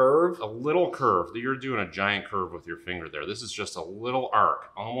in a curve? A little curve. You're doing a giant curve with your finger there. This is just a little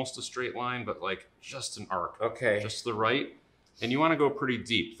arc. Almost a straight line, but like just an arc. Okay. Just the right. And you want to go pretty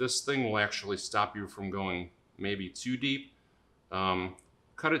deep. This thing will actually stop you from going maybe too deep.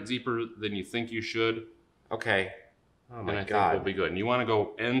 Cut it deeper than you think you should. Okay. Oh my and I God. think we'll be good. And you want to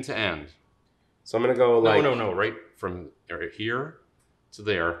go end to end. So I'm going to go like... No. Right from here to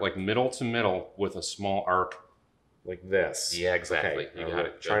there. Like middle to middle with a small arc. Like this. Yeah, exactly. Okay. You got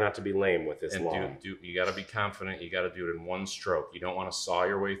it. Try not to be lame with this long. You got to be confident. You got to do it in one stroke. You don't want to saw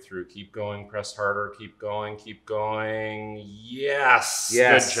your way through. Keep going. Press harder. Keep going. Keep going. Yes.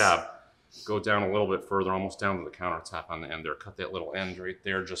 Good job. Go down a little bit further, almost down to the countertop on the end there. Cut that little end right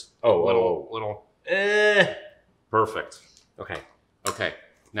there. Just little. Perfect. Okay.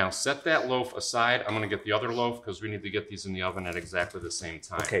 Now set that loaf aside. I'm going to get the other loaf because we need to get these in the oven at exactly the same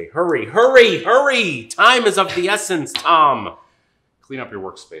time. Okay, hurry! Time is of the essence, Tom. Clean up your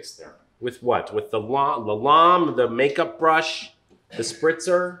workspace there. With what? With the lame, the makeup brush, the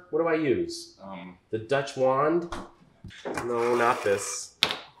spritzer? What do I use? The Dutch wand? No, not this.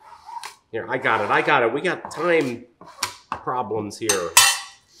 Here, I got it. We got time problems here.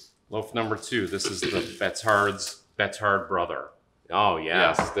 Loaf number 2. This is the Betard brother. Oh,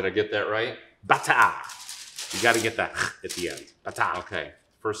 yeah. Yes. Did I get that right? Bata. You got to get that at the end. Bata. Okay.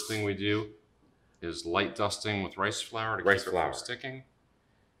 First thing we do is light dusting with rice flour to keep it from sticking.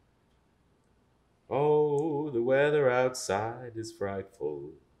 Oh, the weather outside is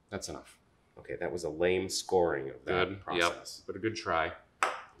frightful. That's enough. Okay, that was a lame scoring of that process. Yep, but a good try.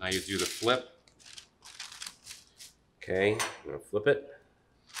 Now you do the flip. Okay, I'm gonna flip it,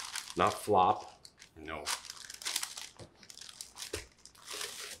 not flop. No.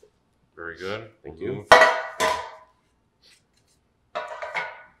 Very good. Thank you.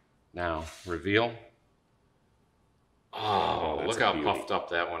 Now, reveal. Oh, look how puffed up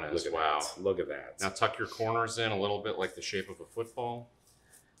that one is. Wow. Look at that. Now tuck your corners in a little bit like the shape of a football.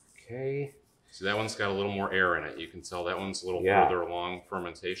 Okay. See, that one's got a little more air in it. You can tell that one's a little further along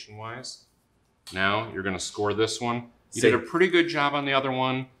fermentation-wise. Now, you're going to score this one. You did a pretty good job on the other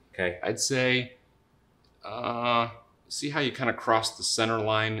one. Okay. I'd say, see how you kind of cross the center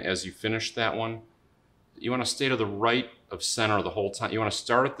line as you finish that one? You want to stay to the right of center the whole time. You want to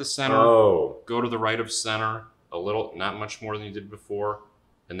start at the center, go to the right of center, a little, not much more than you did before,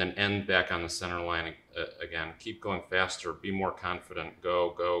 and then end back on the center line again. Keep going faster. Be more confident.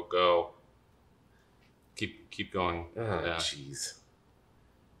 Go, go, go. Keep going. Oh, jeez.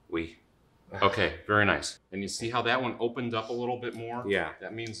 Okay, very nice. And you see how that one opened up a little bit more? Yeah.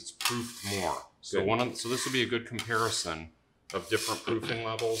 That means it's proofed more. So so this will be a good comparison of different proofing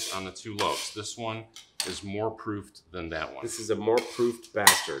levels on the 2 loaves. This one is more proofed than that one. This is a more proofed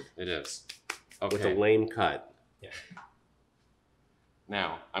bastard. It is. Okay. With a lame cut. Yeah.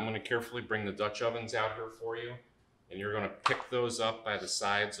 Now, I'm going to carefully bring the Dutch ovens out here for you. And you're going to pick those up by the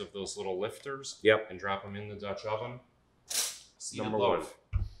sides of those little lifters. Yep. And drop them in the Dutch oven. Seated Number loaf.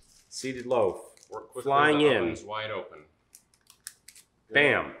 1. Seated loaf. Work quickly. Flying the in. Oven's wide open. Good.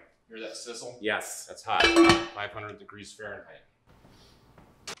 Bam. Hear that sizzle? Yes. That's hot. 500 degrees Fahrenheit.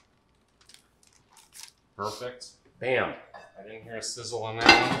 Perfect. Bam. I didn't hear a sizzle on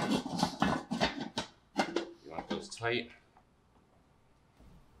that one. You want those tight.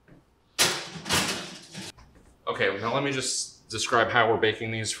 Okay, now let me just describe how we're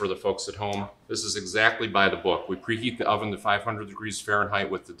baking these for the folks at home. This is exactly by the book. We preheat the oven to 500 degrees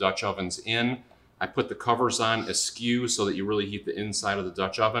Fahrenheit with the Dutch ovens in. I put the covers on askew so that you really heat the inside of the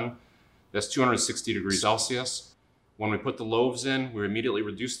Dutch oven. That's 260 degrees Celsius. When we put the loaves in, we immediately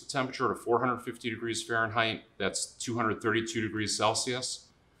reduce the temperature to 450 degrees Fahrenheit. That's 232 degrees Celsius.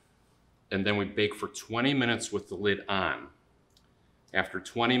 And then we bake for 20 minutes with the lid on. After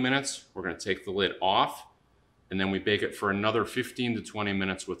 20 minutes, we're going to take the lid off. And then we bake it for another 15 to 20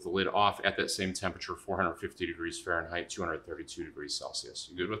 minutes with the lid off at that same temperature, 450 degrees Fahrenheit, 232 degrees Celsius.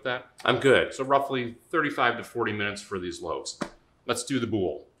 You good with that? I'm good. So roughly 35 to 40 minutes for these loaves. Let's do the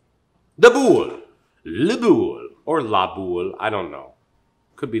boule. The boule. Le boule. Or la boule. I don't know.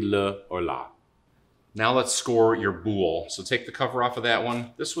 Could be le or la. Now let's score your boule. So take the cover off of that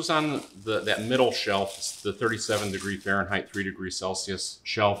one. This was on that middle shelf. It's the 37 degree Fahrenheit, 3 degrees Celsius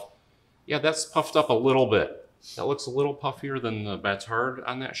shelf. Yeah, that's puffed up a little bit. That looks a little puffier than the Betard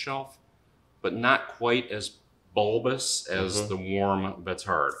on that shelf, but not quite as bulbous as the warm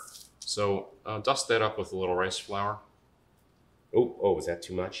Betard. So dust that up with a little rice flour. Oh, was that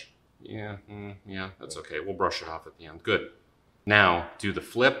too much? Yeah, yeah, that's okay. We'll brush it off at the end. Good. Now, do the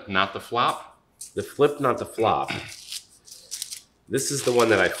flip, not the flop. The flip, not the flop. This is the one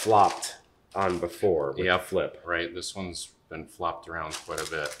that I flopped on before with the flip. Right. This one's been flopped around quite a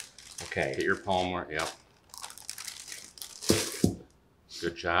bit. Okay. Get your palm where, yep.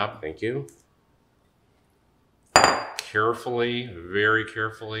 Good job. Thank you. Carefully, very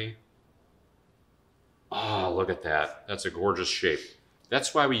carefully. Oh, look at that. That's a gorgeous shape.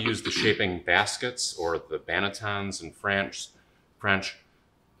 That's why we use the shaping baskets or the bannetons in French.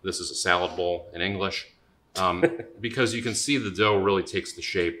 This is a salad bowl in English. Because you can see the dough really takes the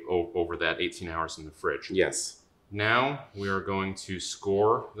shape over that 18 hours in the fridge. Yes. Now we are going to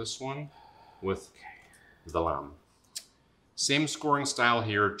score this one with the lamb. Same scoring style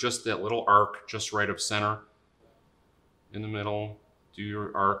here, just that little arc just right of center. In the middle, do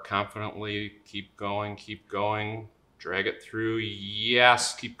your arc confidently, keep going, drag it through,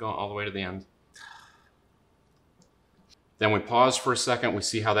 yes, keep going all the way to the end. Then we pause for a second, we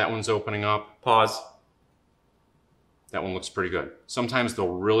see how that one's opening up. Pause. That one looks pretty good. Sometimes they'll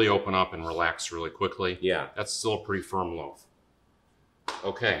really open up and relax really quickly. Yeah. That's still a pretty firm loaf.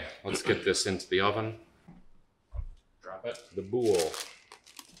 Okay, let's get this into the oven. Drop it. The boule.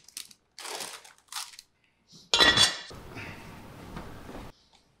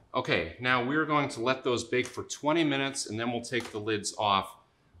 Okay, now we're going to let those bake for 20 minutes and then we'll take the lids off.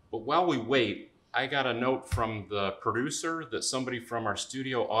 But while we wait, I got a note from the producer that somebody from our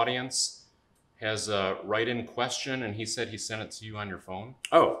studio audience has a write-in question, and he said he sent it to you on your phone.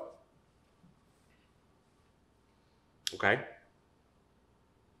 Oh. Okay.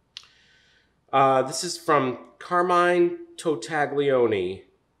 This is from Carmine Totaglione.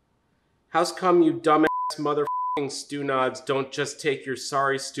 How's come you dumbass motherfucking stew nods don't just take your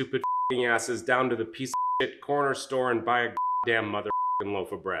sorry stupid f***ing asses down to the piece of shit corner store and buy a goddamn motherfucking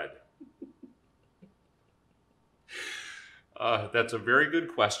loaf of bread? That's a very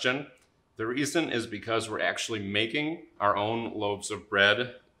good question. The reason is because we're actually making our own loaves of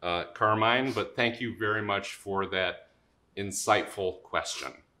bread, Carmine, but thank you very much for that insightful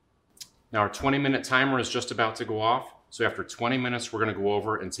question. Now our 20-minute timer is just about to go off, so after 20 minutes we're going to go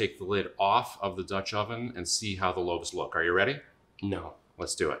over and take the lid off of the Dutch oven and see how the loaves look. Are you ready? No.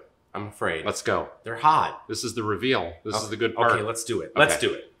 Let's do it. I'm afraid. Let's go. They're hot. This is the reveal. This is the good part. Okay, let's do it. Okay. Let's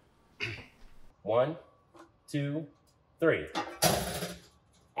do it. 1, 2, 3.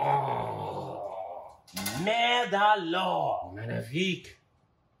 Oh, merde alors. Magnifique.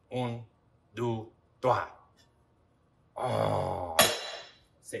 1, 2, 3. Oh,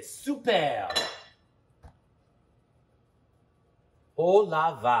 c'est superbe. Oh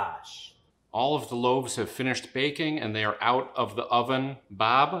la vache. All of the loaves have finished baking and they are out of the oven.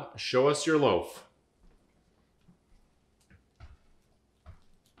 Bob, show us your loaf.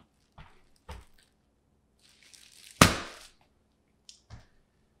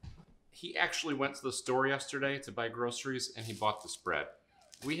 He actually went to the store yesterday to buy groceries and he bought this bread.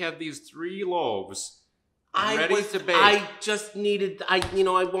 We had these 3 loaves ready to bake. I just needed, I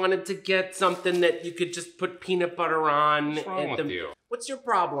wanted to get something that you could just put peanut butter on. What's wrong with you? What's your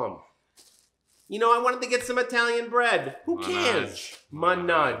problem? I wanted to get some Italian bread. Who cares?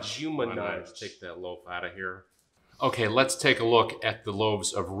 Manage. You manage. Take that loaf out of here. Okay, let's take a look at the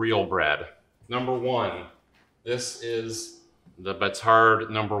loaves of real bread. Number 1, this is the Betard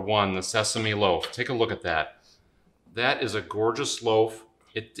number 1, the sesame loaf. Take a look at that. That is a gorgeous loaf.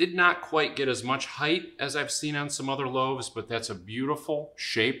 It did not quite get as much height as I've seen on some other loaves, but that's a beautiful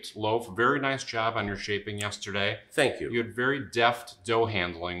shaped loaf. Very nice job on your shaping yesterday. Thank you. You had very deft dough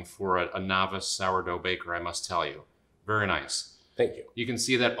handling for a novice sourdough baker, I must tell you. Very nice. Thank you. You can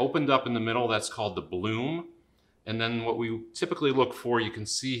see that opened up in the middle. That's called the bloom. And then what we typically look for, you can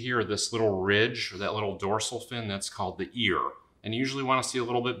see here this little ridge, or that little dorsal fin, that's called the ear. And you usually want to see a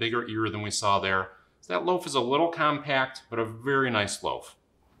little bit bigger ear than we saw there. So that loaf is a little compact, but a very nice loaf.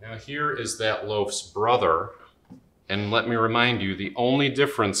 Now here is that loaf's brother, and let me remind you, the only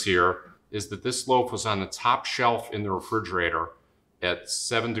difference here is that this loaf was on the top shelf in the refrigerator at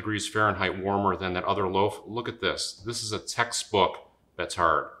 7 degrees Fahrenheit warmer than that other loaf. Look at this. This is a textbook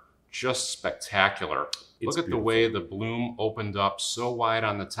Betard. Just spectacular. Look at the way the bloom opened up so wide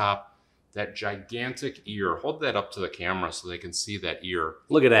on the top. That gigantic ear. Hold that up to the camera so they can see that ear.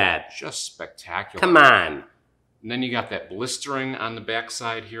 Look at that. Just spectacular. Come on. And then you got that blistering on the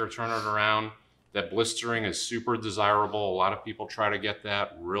backside here. Turn it around. That blistering is super desirable. A lot of people try to get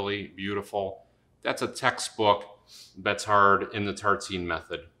that. Really beautiful. That's a textbook Betard in the Tartine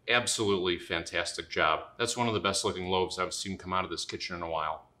method. Absolutely fantastic job. That's one of the best looking loaves I've seen come out of this kitchen in a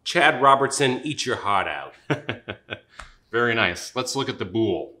while. Chad Robertson, eat your heart out. Very nice. Let's look at the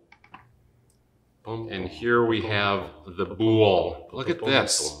boule. And here we have the boule. Look at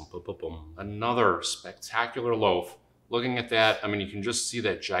this. Another spectacular loaf. Looking at that, I mean, you can just see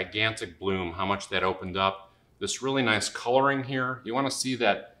that gigantic bloom, how much that opened up. This really nice coloring here. You want to see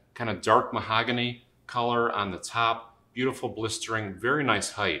that kind of dark mahogany color on the top. Beautiful blistering, very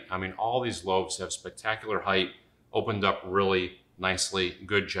nice height. I mean, all these loaves have spectacular height, opened up really nicely.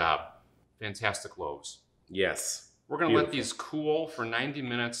 Good job. Fantastic loaves. Yes. We're going to let these cool for 90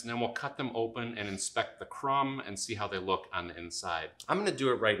 minutes, and then we'll cut them open and inspect the crumb and see how they look on the inside. I'm going to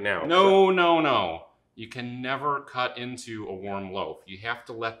do it right now. No. You can never cut into a warm loaf. You have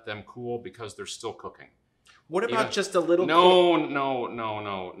to let them cool because they're still cooking. What about just a little? No.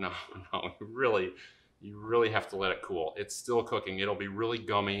 You really have to let it cool. It's still cooking. It'll be really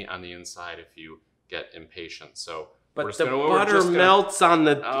gummy on the inside if you get impatient. So. But the butter melts on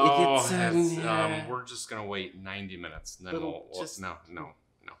the... we're just going to wait 90 minutes. And then No,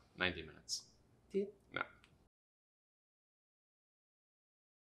 90 minutes. No.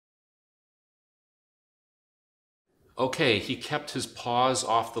 Okay, he kept his paws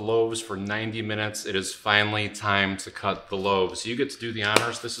off the loaves for 90 minutes. It is finally time to cut the loaves. You get to do the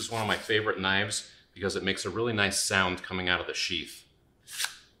honors. This is one of my favorite knives because it makes a really nice sound coming out of the sheath.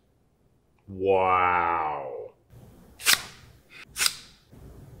 Wow.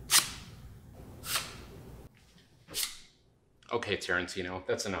 Okay, Tarantino,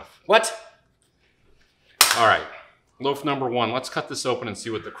 that's enough. What? All right, loaf number 1. Let's cut this open and see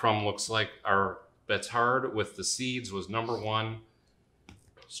what the crumb looks like. Our betard with the seeds was number 1.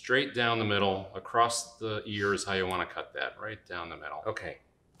 Straight down the middle, across the ear is how you want to cut that, right down the middle. Okay.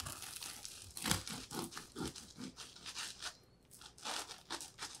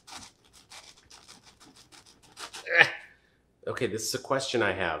 Okay, this is a question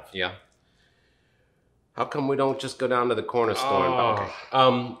I have. Yeah. How come we don't just go down to the corner store? Oh.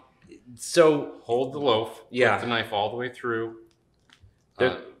 Okay. So Hold the loaf. Yeah. Put the knife all the way through.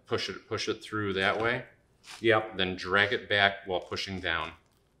 Push it through that way. Yep. Then drag it back while pushing down.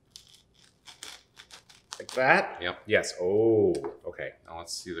 Like that? Yep. Yes. Oh, okay. Now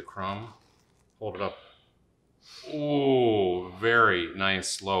let's see the crumb. Hold it up. Ooh, very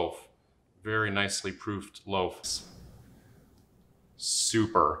nice loaf. Very nicely proofed loaf.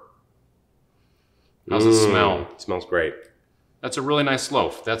 Super. How's it smell? It smells great. That's a really nice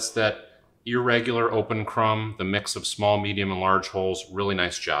loaf. That's that irregular open crumb, the mix of small, medium, and large holes. Really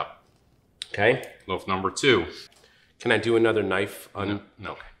nice job. Okay. Loaf number 2. Can I do another knife? No.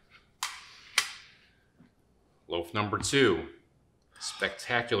 Okay. Loaf number 2.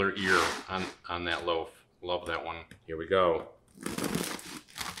 Spectacular ear on that loaf. Love that one. Here we go.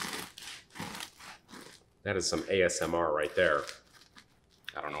 That is some ASMR right there.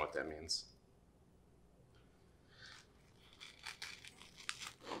 I don't know what that means.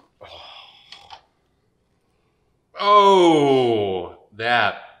 Oh,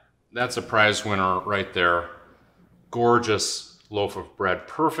 that's a prize winner right there. Gorgeous loaf of bread,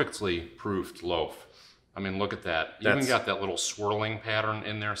 perfectly proofed loaf. I mean, look at that. You even got that little swirling pattern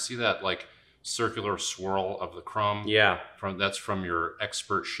in there. See that like circular swirl of the crumb? Yeah. That's from your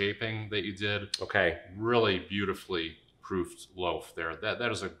expert shaping that you did. Okay. Really beautifully proofed loaf there.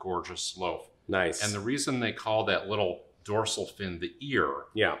 That is a gorgeous loaf. Nice. And the reason they call that little dorsal fin the ear,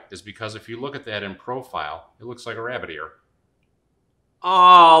 yeah, is because if you look at that in profile, it looks like a rabbit ear.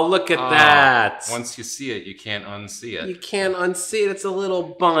 Oh, look at that. Once you see it, you can't unsee it. You can't unsee it. It's a little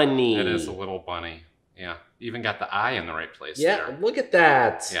bunny. It is a little bunny. Yeah. Even got the eye in the right place yeah, there. Look at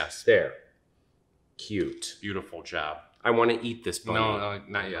that. Yes. There. Cute. Beautiful job. I want to eat this bunny. No,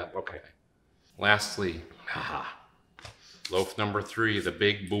 not yet. Okay. Lastly, loaf number 3, the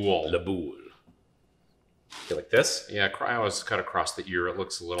big boule. Le boule. You like this? Yeah, I always cut across the ear. It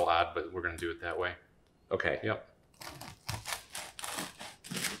looks a little odd, but we're going to do it that way. Okay. Yep.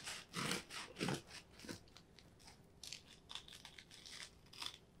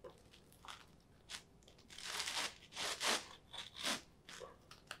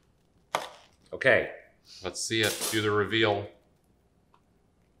 Okay. Let's see it. Do the reveal.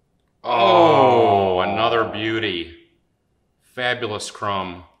 Oh, another beauty. Fabulous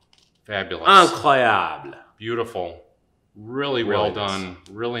crumb. Fabulous. Incroyable. Beautiful. Really well done.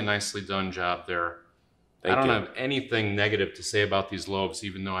 Really nicely done job there. I don't have anything negative to say about these loaves,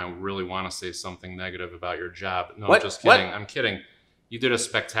 even though I really want to say something negative about your job. No, I'm just kidding. I'm kidding. You did a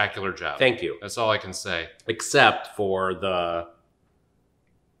spectacular job. Thank you. That's all I can say. Except for the...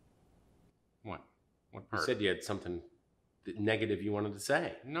 What? What part? You said you had something negative you wanted to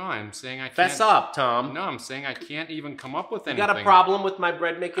say. No, I'm saying I can't. Fess up, Tom. No, I'm saying I can't even come up with You anything. got a problem with my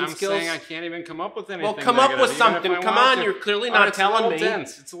bread making skills? I'm saying I can't even come up with anything. Well, come up with negative, something. Come on, you're clearly not telling me. It's a little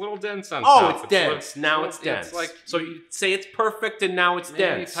dense. It's a little dense on top. Oh, it's dense. Now it's dense. It's like, so you say it's perfect and now it's maybe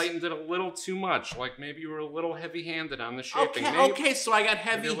dense. you tightened it a little too much. Like maybe you were a little heavy-handed on the shaping. Okay, okay, so I got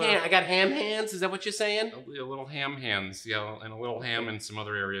heavy hands. I got ham hands. Is that what you're saying? A little ham hands, yeah, and a little ham in some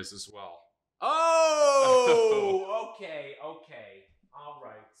other areas as well. Oh, okay, okay. All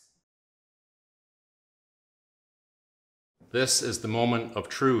right. This is the moment of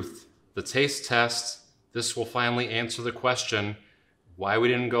truth, the taste test. This will finally answer the question why we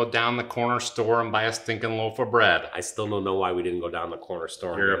didn't go down the corner store and buy a stinking loaf of bread. I still don't know why we didn't go down the corner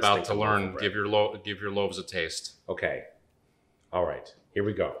store. You're about to learn. Give your loaves a taste. Okay. All right. Here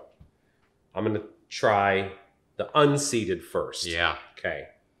we go. I'm going to try the unseeded first. Yeah. Okay.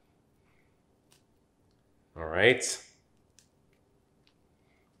 All right.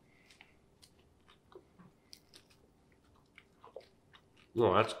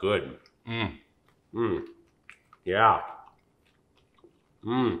 Oh, that's good. Mm. Mm. Yeah.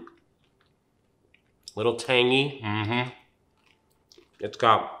 Mm. Little tangy. Mm-hmm. It's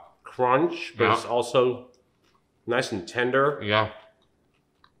got crunch, but it's also nice and tender. Yeah.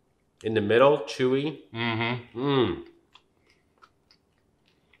 In the middle, chewy. Mm-hmm. Mmm.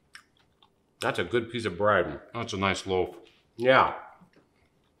 That's a good piece of bread. That's a nice loaf. Yeah.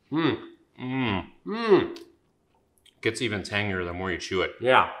 Mmm. Mmm. Mmm. Gets even tangier the more you chew it.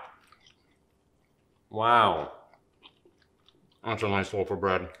 Yeah. Wow. That's a nice loaf of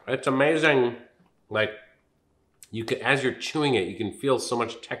bread. It's amazing. Like, you can, as you're chewing it, you can feel so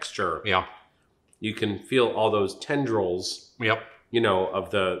much texture. Yeah. You can feel all those tendrils. Yep. You know, of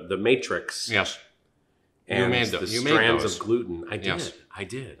the matrix. Yes. And you made them. the You strands made those. of gluten. I did. Yes. I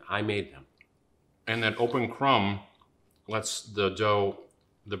did. I made them. And that open crumb lets the dough,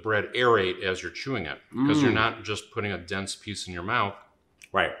 the bread aerate as you're chewing it. Because you're not just putting a dense piece in your mouth.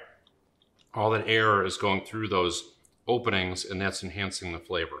 Right. All that air is going through those openings, and that's enhancing the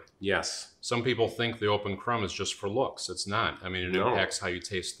flavor. Yes. Some people think the open crumb is just for looks. It's not. I mean, it impacts how you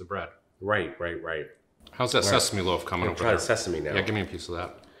taste the bread. Right, right, right. How's that sesame loaf coming over try there? the sesame now. Yeah, give me a piece of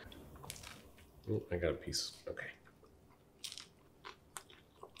that. Oh, I got a piece. Okay.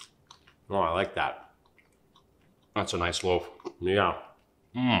 Oh, I like that. That's a nice loaf. Yeah.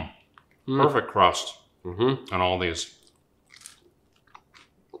 Perfect crust Mm-hmm. on all these.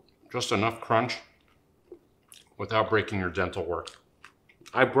 Just enough crunch without breaking your dental work.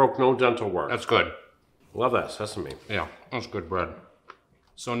 I broke no dental work. That's good. Love that sesame. Yeah, that's good bread.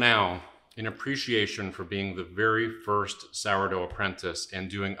 So now, in appreciation for being the very first sourdough apprentice and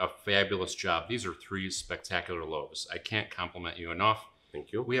doing a fabulous job, these are 3 spectacular loaves. I can't compliment you enough.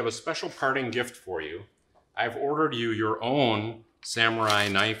 Thank you. We have a special parting gift for you. I've ordered you your own samurai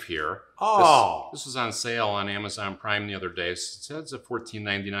knife here. Oh! This was on sale on Amazon Prime the other day. It says a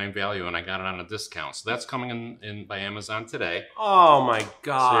 $14.99 value, and I got it on a discount. So that's coming in by Amazon today. Oh my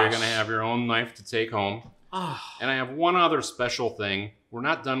gosh. So you're going to have your own knife to take home. Oh. And I have one other special thing. We're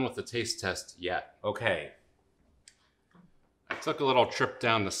not done with the taste test yet. Okay. I took a little trip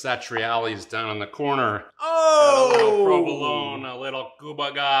down the Fermentalyse down in the corner. Oh! Got a little provolone, a little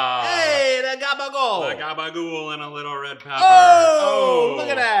gubaga. Hey, the gabagool! A gabagool and a little red pepper. Oh! Look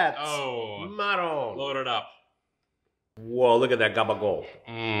at that! Oh! Maron! Load it up. Whoa, look at that gabagool.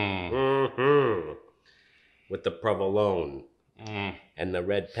 Mmm. Mm-hmm. With the provolone. Mmm. And the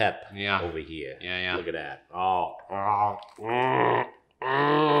red pep Yeah. over here. Yeah, yeah. Look at that. Oh. Oh. Mm.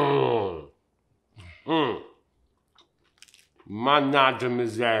 Mm. Mm. Manata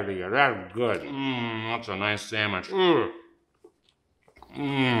miseria. That's good. Mmm. That's a nice sandwich. Mm.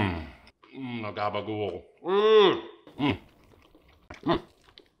 Mmm. Mmm. The gabagool. Mm. Mmm. Mm.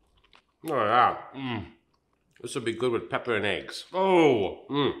 Oh, yeah. Mmm. This would be good with pepper and eggs. Oh.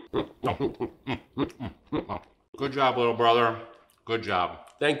 Mm. Good job, little brother. Good job.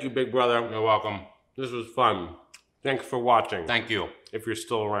 Thank you, big brother. You're welcome. This was fun. Thanks for watching. Thank you. If you're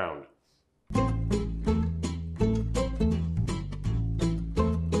still around.